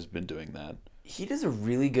has been doing that. He does a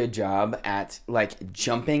really good job at like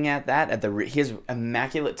jumping at that he has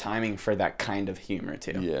immaculate timing for that kind of humor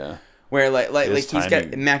too. Yeah. Where like he's got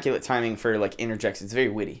timing. immaculate timing for like interjects. It's very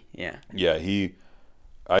witty. Yeah. Yeah,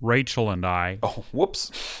 Rachel and I. Oh, whoops.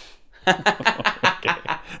 Okay.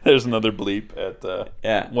 There's another bleep at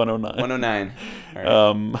 109. 109.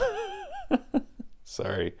 All right.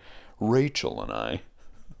 Sorry. Rachel and I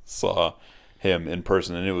saw him in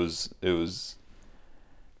person, and it was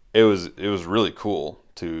really cool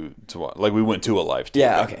to watch. Like, we went to a live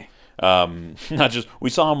together. Yeah, okay. Not just, we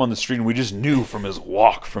saw him on the street, and we just knew from his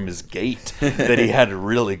walk, from his gait, that he had a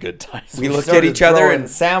really good time. We looked at each other and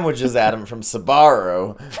sandwiches at him from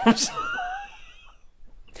Sbarro.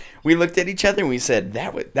 We looked at each other and we said,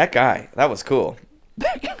 that guy, that was cool.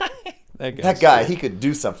 That guy, he could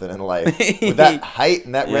do something in life. With that height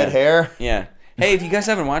and that red hair. Yeah. Hey, if you guys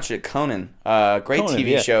haven't watched it, Conan, great Conan,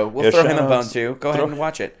 TV show. We'll throw him a bone too. Go ahead and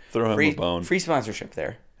watch it. Throw him a bone. Free sponsorship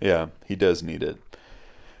there. Yeah, he does need it.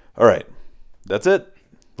 All right. That's it.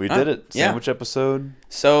 We did it. Yeah. Sandwich episode.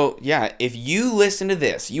 So, yeah, if you listen to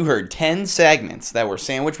this, you heard 10 segments that were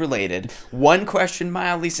sandwich related, one question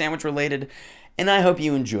mildly sandwich related, and I hope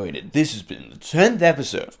you enjoyed it. This has been the 10th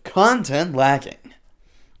episode of Content Lacking.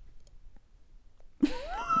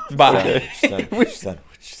 Bye. Sandwich.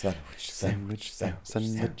 And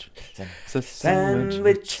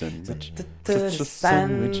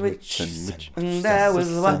I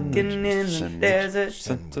was walking in the desert.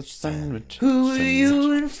 Who are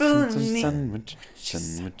you in front of me?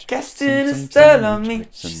 Casting a spell on me.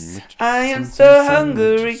 I am so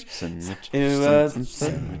hungry. It was a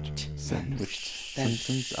sandwich.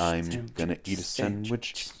 I'm gonna eat a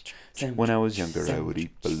sandwich. When I was younger, I would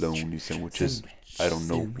eat bologna sandwiches. I don't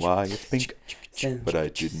know why I think, but I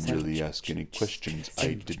didn't really ask any questions.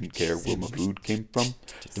 I didn't care where my food came from.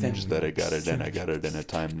 Just that I got it, and I got it in a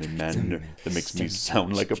timely manner that makes me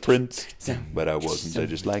sound like a prince. But I wasn't. I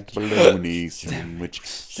just liked bologna sandwich,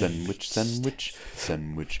 sandwich, sandwich,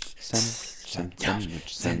 sandwich, sandwich.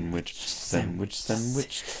 Sandwich, sandwich, sandwich, sandwich,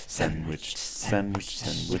 sandwich, sandwich,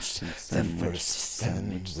 sandwich, The first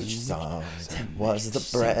sandwich song was the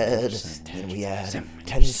bread. Then we had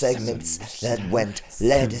 10 segments that went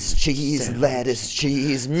lettuce, cheese,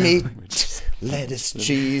 meat. Lettuce,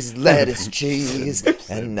 cheese.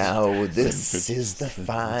 And now this is the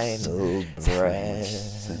final bread.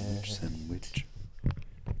 sandwich.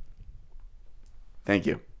 Thank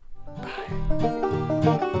you.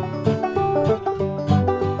 Bye.